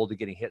vulnerable to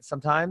getting hit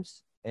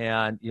sometimes.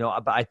 And,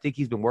 but I think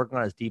he's been working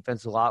on his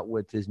defense a lot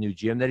with his new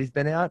gym that he's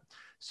been at.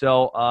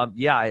 So,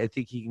 I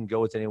think he can go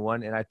with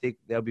anyone. And I think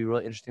that'll be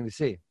really interesting to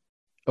see.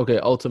 Okay,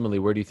 ultimately,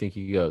 where do you think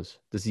he goes?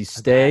 Does he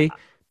stay?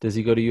 Does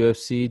he go to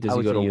UFC? Does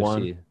he go to UFC.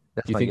 One?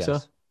 That's you my think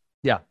guess. so?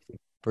 Yeah,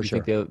 for you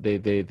sure.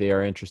 Think they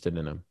are interested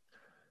in him?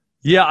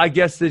 Yeah, I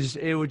guess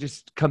it would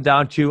just come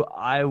down to,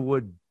 I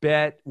would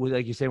bet,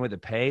 like you're saying with the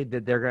pay,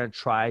 that they're going to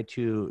try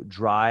to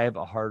drive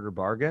a harder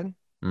bargain.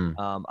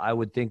 I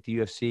would think the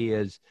UFC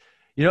is,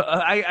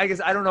 I guess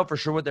I don't know for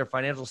sure what their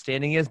financial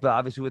standing is, but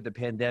obviously with the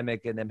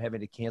pandemic and them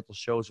having to cancel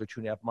shows for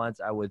 2.5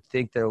 months, I would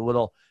think they're a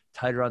little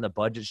tighter on the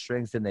budget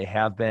strings than they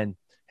have been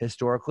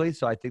historically.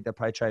 So I think they'll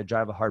probably try to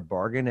drive a hard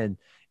bargain. And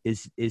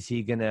is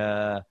he going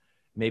to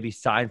maybe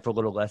sign for a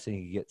little less than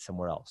he can get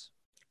somewhere else?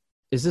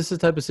 Is this the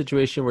type of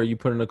situation where you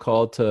put in a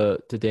call to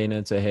Dana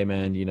and say, hey,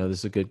 man, this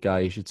is a good guy.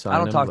 You should sign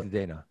him? I don't talk to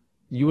Dana.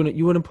 You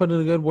wouldn't put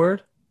in a good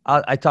word?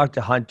 I talked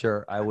to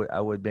Hunter. I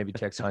would maybe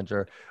text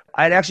Hunter.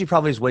 I'd actually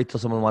probably just wait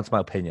till someone wants my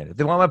opinion. If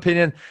they want my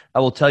opinion, I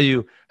will tell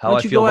you how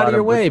I feel about it. Go out of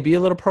your way. Be a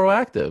little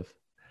proactive.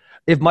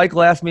 If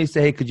Michael asked me,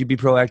 say, hey, could you be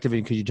proactive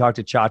and could you talk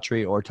to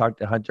Chatri or talk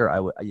to Hunter? I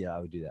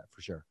would do that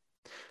for sure.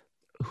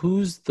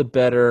 Who's the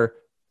better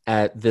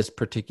at this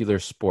particular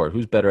sport?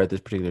 Who's better at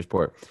this particular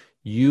sport?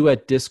 You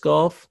at disc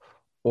golf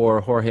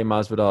or Jorge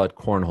Masvidal at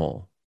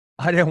cornhole?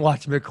 I didn't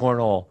watch him at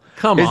cornhole.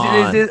 Come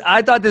on.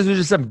 I thought this was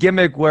just some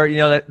gimmick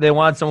where, they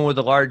want someone with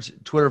a large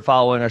Twitter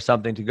following or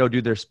something to go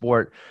do their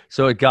sport.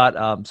 So it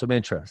got some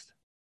interest.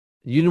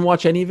 You didn't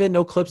watch any of it?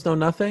 No clips, no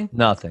nothing?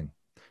 Nothing.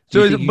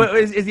 So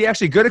is he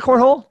actually good at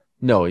cornhole?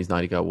 No, he's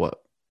not. He got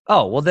what?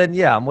 Oh, well then,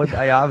 yeah. I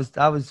was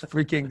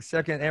freaking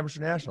second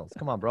amateur nationals.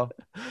 Come on, bro.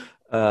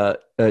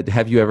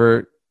 Have you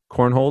ever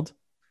cornholed?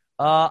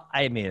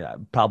 I mean,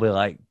 probably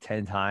like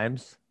 10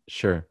 times.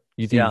 Sure.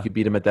 You think you could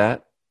beat him at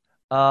that?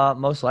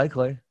 Most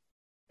likely.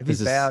 If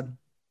he's bad.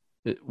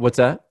 What's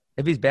that?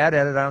 If he's bad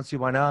at it, I don't see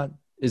why not.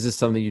 Is this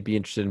something you'd be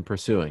interested in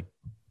pursuing?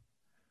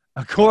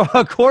 A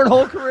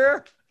cornhole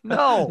career?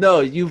 No. No,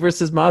 you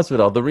versus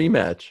Masvidal, the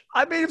rematch.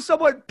 I mean, if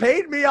someone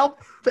paid me, I'll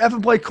have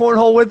him play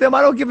cornhole with them.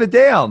 I don't give a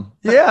damn.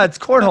 Yeah, it's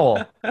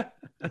cornhole.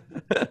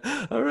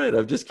 All right.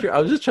 I'm just curious.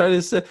 I was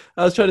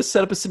trying to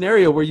set up a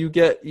scenario where you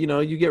get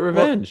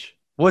revenge.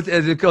 What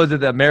is it? Goes to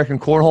the American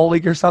Cornhole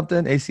League or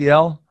something?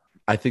 ACL?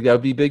 I think that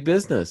would be big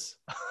business.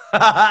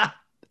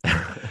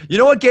 You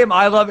know what game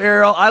I love,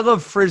 Ariel? I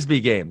love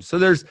Frisbee games. So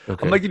I'm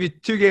going to give you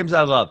 2 games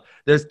I love.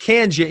 There's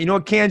Can Jam. You know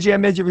what Can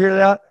Jam is? You ever hear of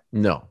that?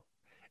 No.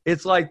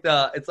 It's like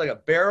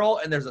a barrel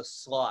and there's a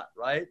slot,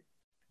 right?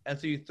 And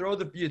so you throw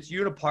it's you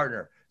and a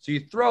partner. So you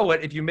throw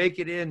it. If you make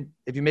it in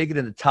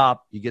the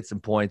top, you get some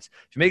points.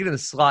 If you make it in the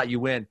slot, you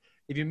win.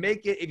 If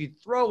you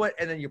throw it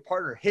and then your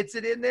partner hits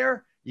it in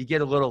there, you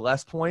get a little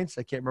less points.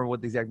 I can't remember what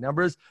the exact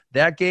number is.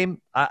 That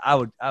game, I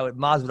would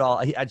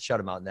Masvidal, I'd shut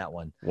him out in that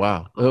one.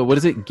 Wow. What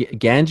is it?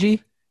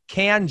 Ganji?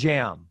 Can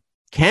Jam.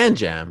 Can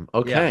Jam.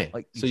 Okay. Yeah,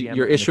 like so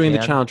you're issuing the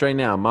challenge right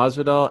now.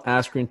 Masvidal,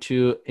 Askren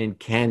 2, and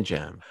Can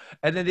Jam.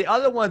 And then the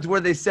other ones where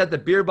they set the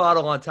beer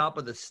bottle on top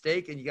of the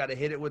steak and you got to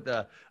hit it with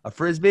a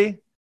Frisbee.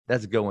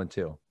 That's a good one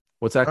too.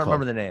 What's that called? I don't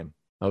remember the name.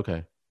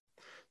 Okay.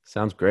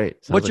 Sounds great.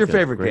 What's your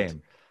favorite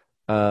game?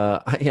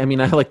 I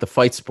mean, I like the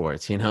fight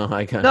sports, No,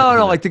 like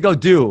to go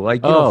do,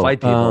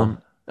 fight people.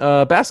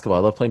 Basketball. I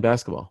love playing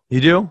basketball.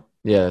 You do?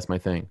 Yeah, that's my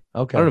thing.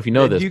 Okay. I don't know if you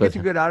know this. Do you get to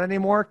get out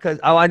anymore? Because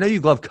I know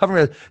you love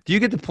covering it. Do you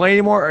get to play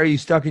anymore, or are you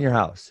stuck in your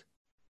house?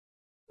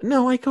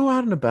 No, I go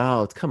out and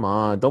about. Come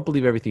on. Don't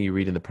believe everything you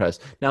read in the press.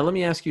 Now, let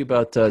me ask you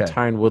about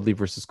Tyron Woodley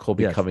versus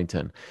Colby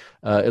Covington.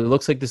 It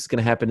looks like this is going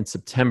to happen in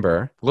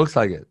September. Looks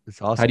like it.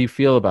 It's awesome. How do you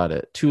feel about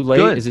it? Too late?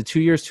 Good. Is it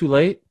 2 years too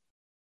late?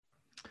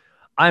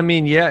 I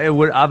mean, yeah, it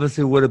would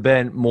have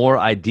been more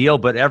ideal,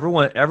 but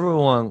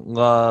everyone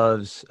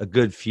loves a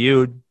good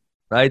feud,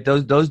 right?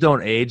 Those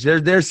don't age.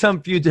 There's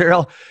some feuds,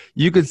 Daryl.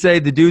 You could say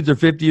the dudes are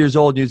 50 years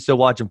old and you'd still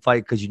watch them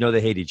fight because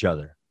they hate each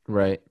other.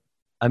 Right.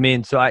 I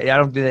mean, so I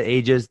don't think that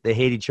ages. They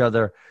hate each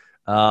other.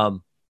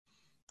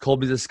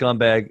 Colby's a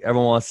scumbag.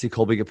 Everyone wants to see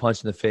Colby get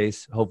punched in the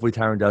face. Hopefully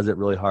Tyron does it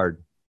really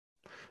hard.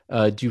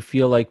 Do you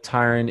feel like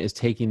Tyron is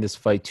taking this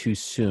fight too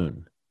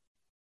soon?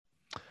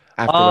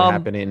 After what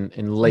happened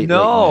in late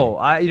No,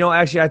 late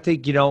actually, I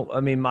think,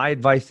 my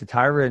advice to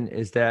Tyron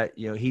is that,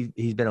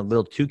 he's been a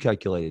little too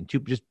calculated.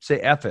 Just say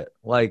F it.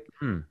 Right?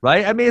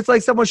 I mean, it's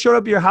like someone showed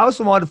up at your house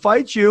and wanted to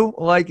fight you,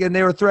 and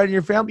they were threatening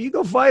your family. You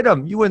go fight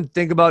them. You wouldn't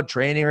think about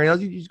training or anything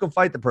else. You just go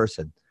fight the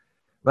person,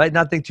 right?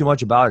 Not think too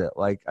much about it.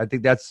 I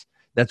think that's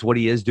what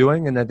he is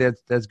doing, and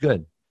that's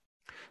good.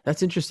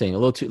 That's interesting. A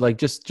little too,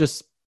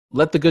 just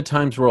let the good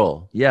times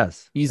roll.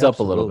 Yes. Ease up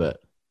a little bit.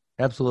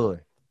 Absolutely.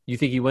 You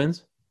think he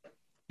wins?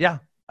 Yeah.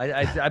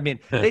 I mean,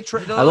 I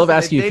love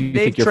asking you if you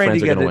think your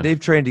friends are going to win. They've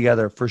trained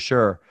together for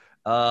sure.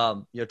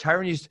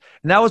 Tyron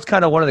and that was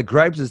kind of one of the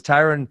gripes is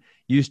Tyron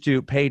used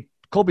to pay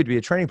Colby to be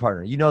a training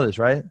partner. You know this,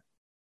 right?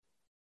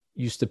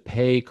 Used to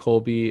pay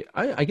Colby.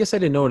 I guess I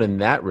didn't know it in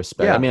that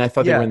respect. Yeah, I mean, I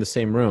thought they yeah. were in the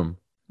same room.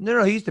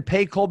 No, he used to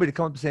pay Colby to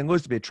come up to St.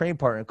 Louis to be a training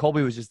partner, and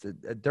Colby was just a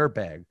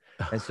dirtbag.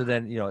 And so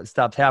then, it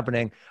stopped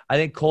happening. I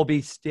think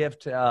Colby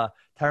stiffed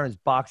Tyron's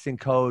boxing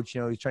coach.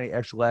 He's trying to get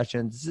extra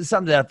lessons. This is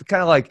something that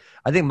kind of like,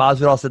 I think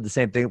Masvidal said the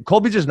same thing.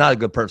 Colby's just not a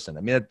good person.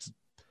 I mean,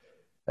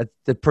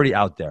 that's pretty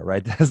out there,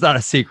 right? That's not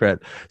a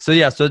secret. So,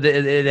 yeah,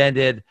 it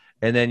ended.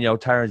 And then,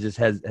 Tyron just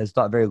has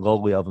thought very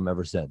lowly of him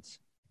ever since.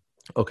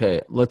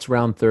 Okay, let's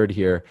round third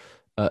here.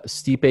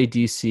 Stipe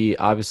DC,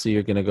 obviously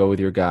you're going to go with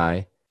your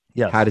guy.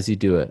 Yes. How does he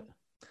do it?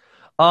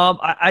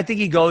 I think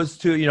he goes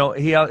to,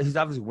 he's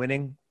obviously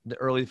winning the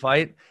early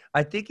fight.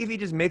 I think if he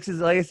just mixes,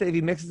 like I said, if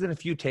he mixes in a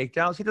few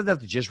takedowns, he doesn't have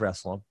to just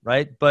wrestle him,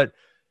 right? But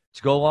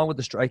to go along with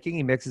the striking,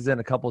 he mixes in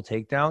a couple of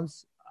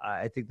takedowns.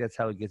 I think that's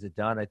how he gets it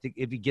done. I think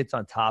if he gets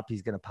on top,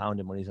 he's going to pound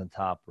him when he's on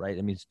top, right?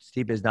 I mean,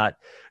 Stipe is not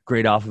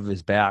great off of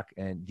his back,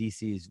 and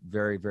DC is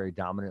very, very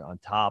dominant on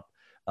top.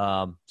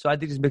 So I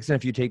think just mixing a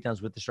few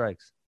takedowns with the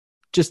strikes.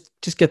 Just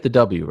get the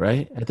W,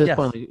 right? At this Yes.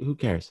 point, like, who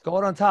cares? Go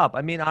out on top.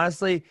 I mean,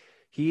 honestly,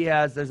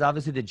 there's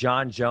obviously the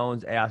John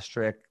Jones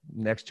asterisk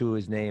next to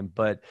his name,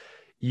 but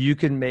you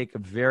can make a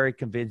very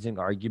convincing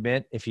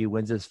argument if he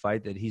wins this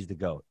fight that he's the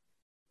GOAT.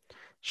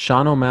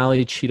 Sean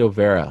O'Malley, Cheeto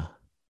Vera.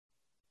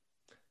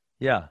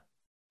 Yeah.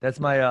 That's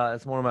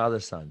that's one of my other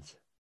sons.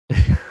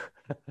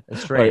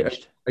 Estranged.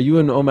 Right. Are you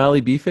and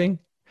O'Malley beefing?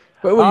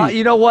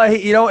 You know what?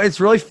 It's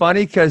really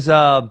funny because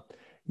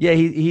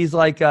he's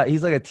like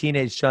a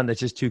teenage son that's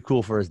just too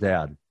cool for his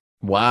dad.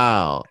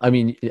 Wow. I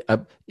mean,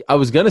 I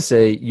was going to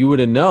say you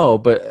wouldn't know,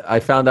 but I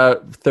found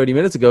out 30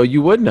 minutes ago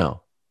you would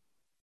know.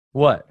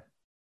 What?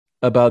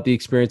 About the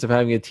experience of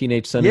having a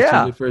teenage son who's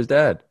too good for his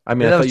dad. I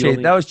mean,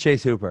 that was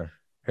Chase Hooper,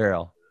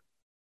 Ariel.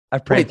 I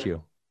pranked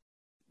you.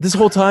 This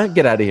whole time?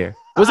 Get out of here.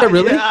 Was that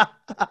really? Yeah.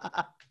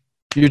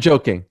 You're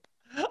joking.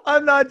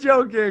 I'm not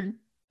joking.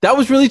 That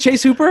was really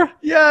Chase Hooper?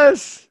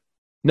 Yes.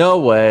 No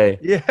way.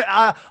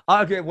 Yeah.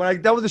 Okay. When I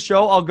done with the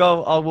show,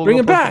 we'll bring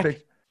him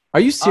back. Are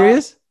you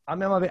serious? I'm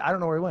in my. I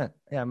don't know where he went.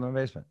 Yeah, I'm in my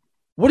basement.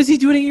 What is he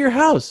doing in your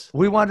house?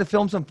 We wanted to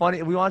film some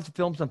funny.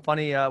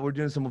 We're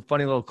doing some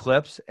funny little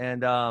clips,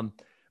 and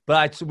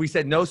we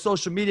said no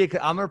social media.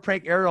 I'm gonna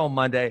prank Ariel on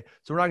Monday,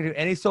 so we're not gonna do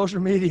any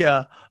social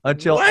media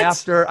until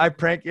after I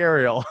prank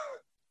Ariel.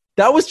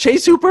 That was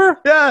Chase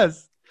Hooper?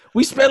 Yes.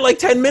 We spent like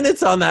 10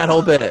 minutes on that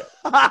whole bit.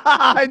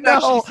 I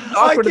know.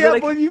 I can't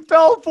believe you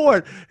fell for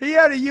it. He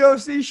had a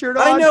UFC shirt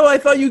on. I know. I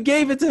thought you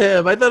gave it to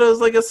him. I thought it was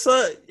like a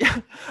son. You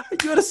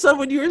had a son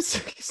when you were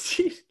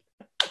 16.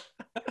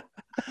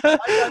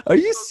 Are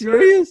you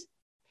serious?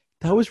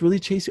 That was really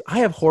Chase. I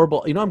have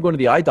horrible. I'm going to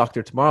the eye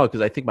doctor tomorrow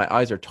because I think my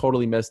eyes are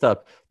totally messed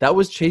up. That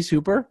was Chase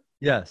Hooper?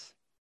 Yes.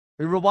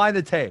 We rewind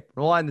the tape.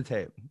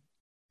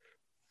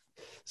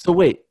 So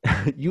wait,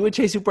 you and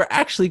Chase Hooper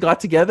actually got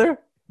together?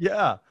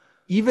 Yeah.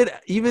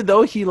 Even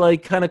though he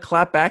like kind of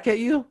clapped back at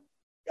you?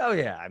 Oh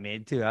yeah. I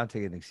mean, dude, I'm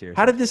taking things seriously.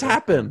 How did this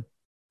happen?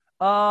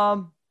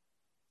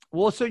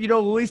 Well, so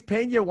Luis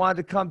Pena wanted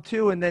to come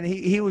too, and then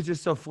he was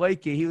just so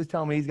flaky. He was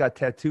telling me he's got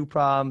tattoo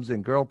problems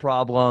and girl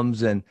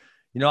problems, and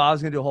I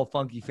was gonna do a whole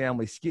funky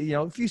family skit,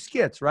 a few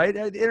skits, right?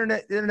 The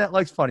internet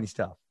likes funny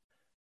stuff.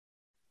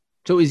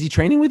 So is he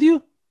training with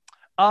you?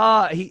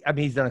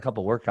 He's done a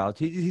couple workouts.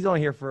 He's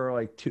only here for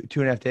like two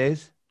and a half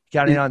days.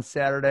 Got in on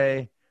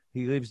Saturday.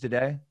 He leaves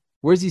today.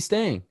 Where's he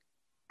staying?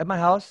 At my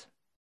house.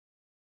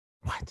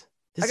 What?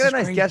 I got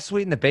a nice guest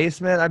suite in the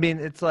basement. I mean,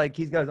 it's like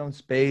he's got his own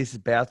space,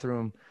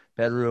 bathroom,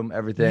 bedroom,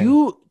 everything.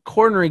 You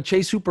cornering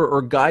Chase Hooper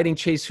or guiding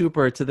Chase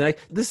Hooper to the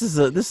next. This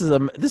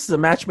is a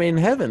match made in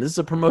heaven. This is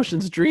a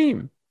promotion's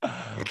dream.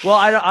 Well,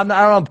 I don't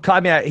know. I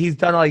mean,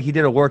 he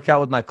did a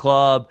workout with my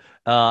club,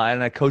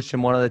 and I coached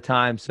him one other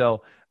time.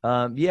 So,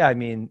 yeah, I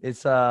mean,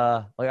 it's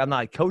I'm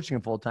not coaching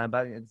him full time,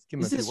 but it's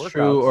giving him a few workouts. Is this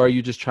true, or are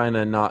you just trying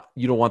to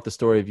you don't want the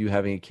story of you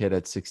having a kid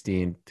at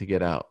 16 to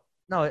get out?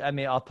 No, I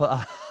mean, I'm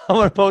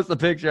going to post a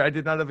picture. I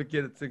did not have a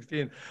kid at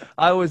 16.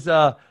 I was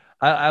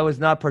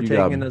not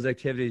partaking in those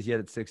activities yet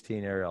at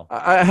 16, Ariel.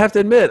 I have to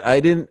admit, I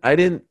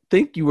didn't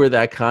think you were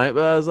that kind,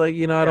 but I was like,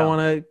 I don't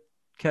want to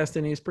cast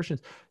any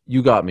aspersions.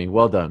 You got me.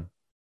 Well done.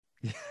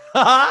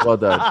 Well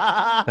done.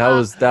 That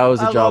was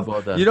a job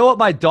well done. You know what?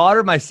 My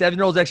daughter, my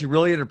 7-year-old, is actually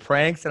really into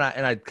pranks, and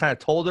I kind of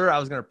told her I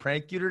was going to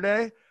prank you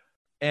today,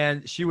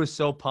 and she was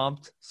so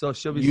pumped. So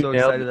she'll be so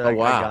excited that I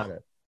got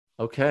it.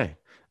 Okay.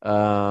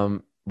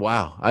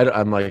 Wow.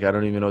 I'm like, I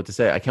don't even know what to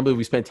say. I can't believe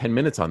we spent 10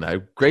 minutes on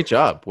that. Great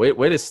job. Way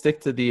to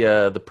stick to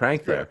the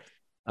prank there.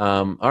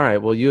 All right.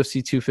 Well,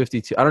 UFC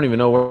 252. I don't even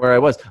know where I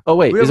was. Oh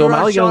wait, is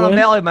O'Malley going to win?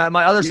 O'Malley,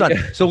 my other son.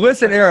 So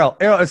listen, Ariel,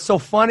 it's so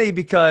funny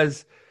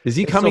because is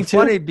he coming too?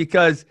 Funny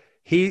because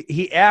he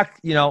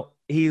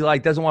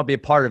doesn't want to be a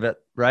part of it,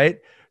 right?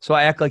 So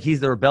I act like he's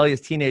the rebellious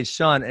teenage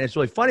son, and it's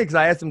really funny because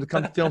I asked him to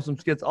come film some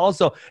skits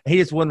also, and he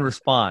just wouldn't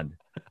respond.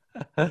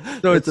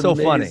 So it's so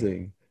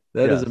funny.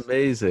 That is Yes.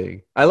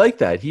 amazing. I like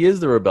that. He is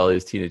the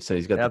rebellious teenage son.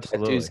 He's got the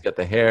Absolutely. tattoos, he's got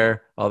the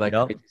hair, all that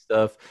Yep. crazy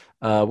stuff.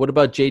 What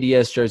about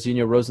JDS,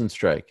 Jairzinho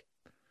Rosenstrike?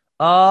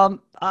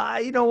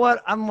 You know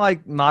what? I'm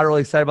like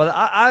moderately excited about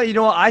that. You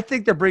know what? I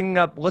think they're bringing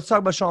up. Let's talk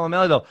about Sean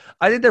O'Malley though.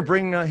 I think they're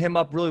bringing him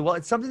up really well.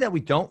 It's something that we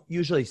don't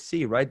usually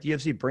see, right? The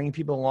UFC bringing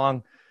people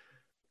along,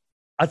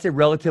 I'd say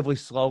relatively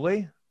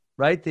slowly,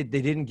 right? They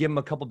didn't give him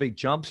a couple big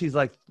jumps. He's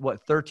like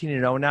what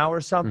 13-0 now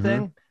or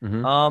something.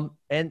 Mhm.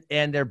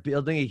 And they're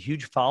building a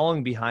huge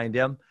following behind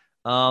him.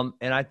 And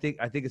I think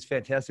it's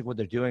fantastic what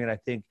they're doing. And I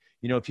think,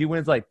 you know, if he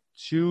wins like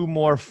 2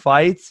 more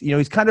fights, you know,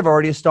 he's kind of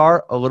already a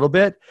star a little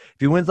bit. If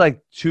he wins like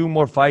 2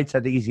 more fights, I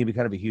think he's going to be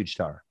kind of a huge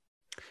star.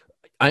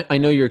 I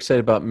know you're excited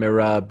about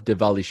Merab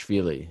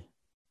Devalishvili.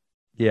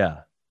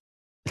 Yeah.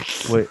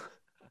 Wait,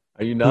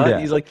 Are you not? that?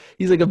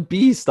 He's like a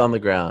beast on the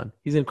ground.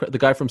 He's the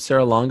guy from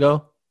Serra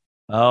Longo.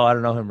 oh, I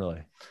don't know him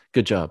really.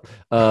 Good job.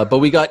 But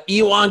we got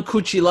Iwan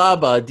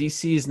Kuchilaba,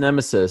 DC's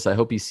nemesis. I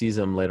hope he sees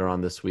him later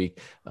on this week.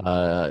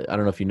 I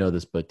don't know if you know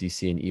this, but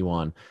DC and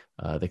Iwan,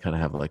 they kind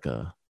of have like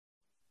a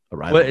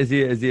rival. What is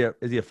he? Is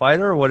he a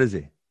fighter or what is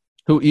he?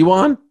 Who,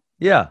 Iwan?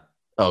 Yeah.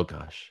 Oh,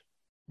 gosh.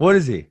 What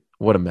is he?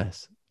 What a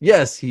mess.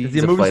 Yes, he's he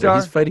a a movie fighter. star?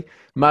 He's fighting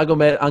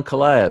Magomed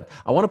Ankalaev.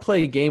 I want to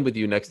play a game with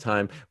you next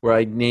time where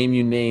I name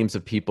you names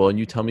of people and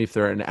you tell me if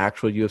they're an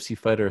actual UFC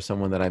fighter or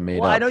someone that I made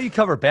Well, up. I know you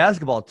cover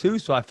basketball too,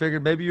 so I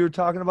figured maybe you were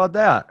talking about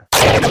that.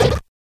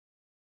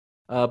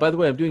 By the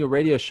way, I'm doing a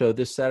radio show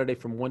this Saturday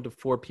from 1 to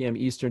 4 p.m.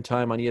 Eastern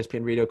time on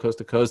ESPN Radio Coast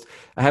to Coast.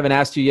 I haven't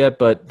asked you yet,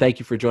 but thank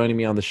you for joining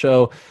me on the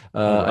show.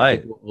 All I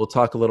right. think we'll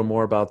talk a little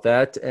more about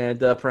that, and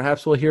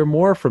perhaps we'll hear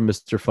more from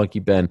Mr. Funky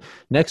Ben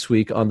next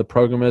week on the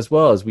program as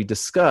well as we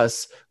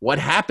discuss what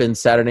happened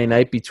Saturday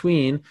night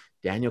between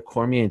Daniel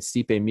Cormier and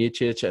Stipe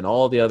Miocic and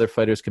all the other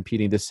fighters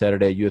competing this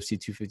Saturday at UFC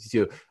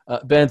 252.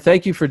 Ben,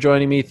 thank you for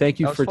joining me. Thank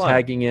you That was for fun.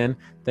 tagging in.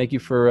 Thank you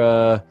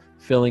for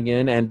filling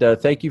in, and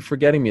thank you for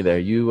getting me there.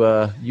 You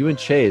and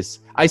Chase.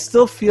 I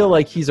still feel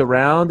like he's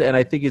around, and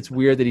I think it's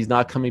weird that he's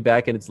not coming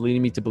back, and it's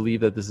leading me to believe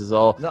that this is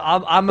all. No,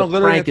 I'm the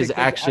literally prank is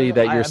thinking- actually I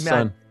that mean, your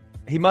son.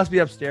 he must be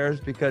upstairs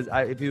because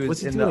if he was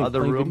What's he in doing? the other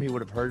Playing room, video? he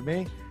would have heard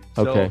me.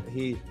 So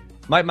Okay.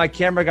 My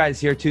camera guy is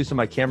here too, so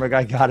my camera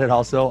guy got it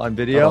also on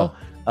video.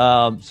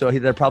 So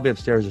they're probably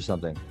upstairs or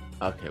something.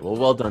 Okay,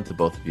 well done to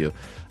both of you.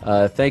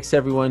 Thanks to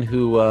everyone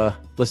who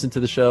listened to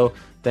the show.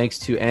 Thanks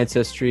to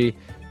Ancestry,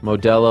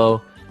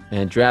 Modelo,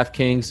 and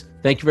DraftKings.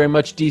 Thank you very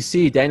much,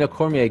 DC. Daniel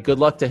Cormier, good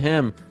luck to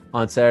him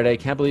on Saturday.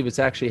 Can't believe it's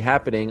actually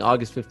happening.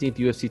 August 15th,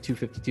 UFC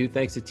 252.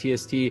 Thanks to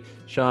TST,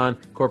 Sean,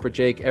 Corporate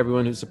Jake,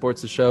 everyone who supports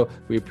the show.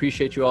 We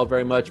appreciate you all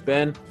very much.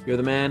 Ben, you're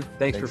the man.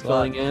 Thanks for Thanks a lot.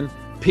 filling in.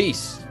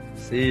 Peace.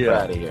 See We're ya.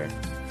 out of here.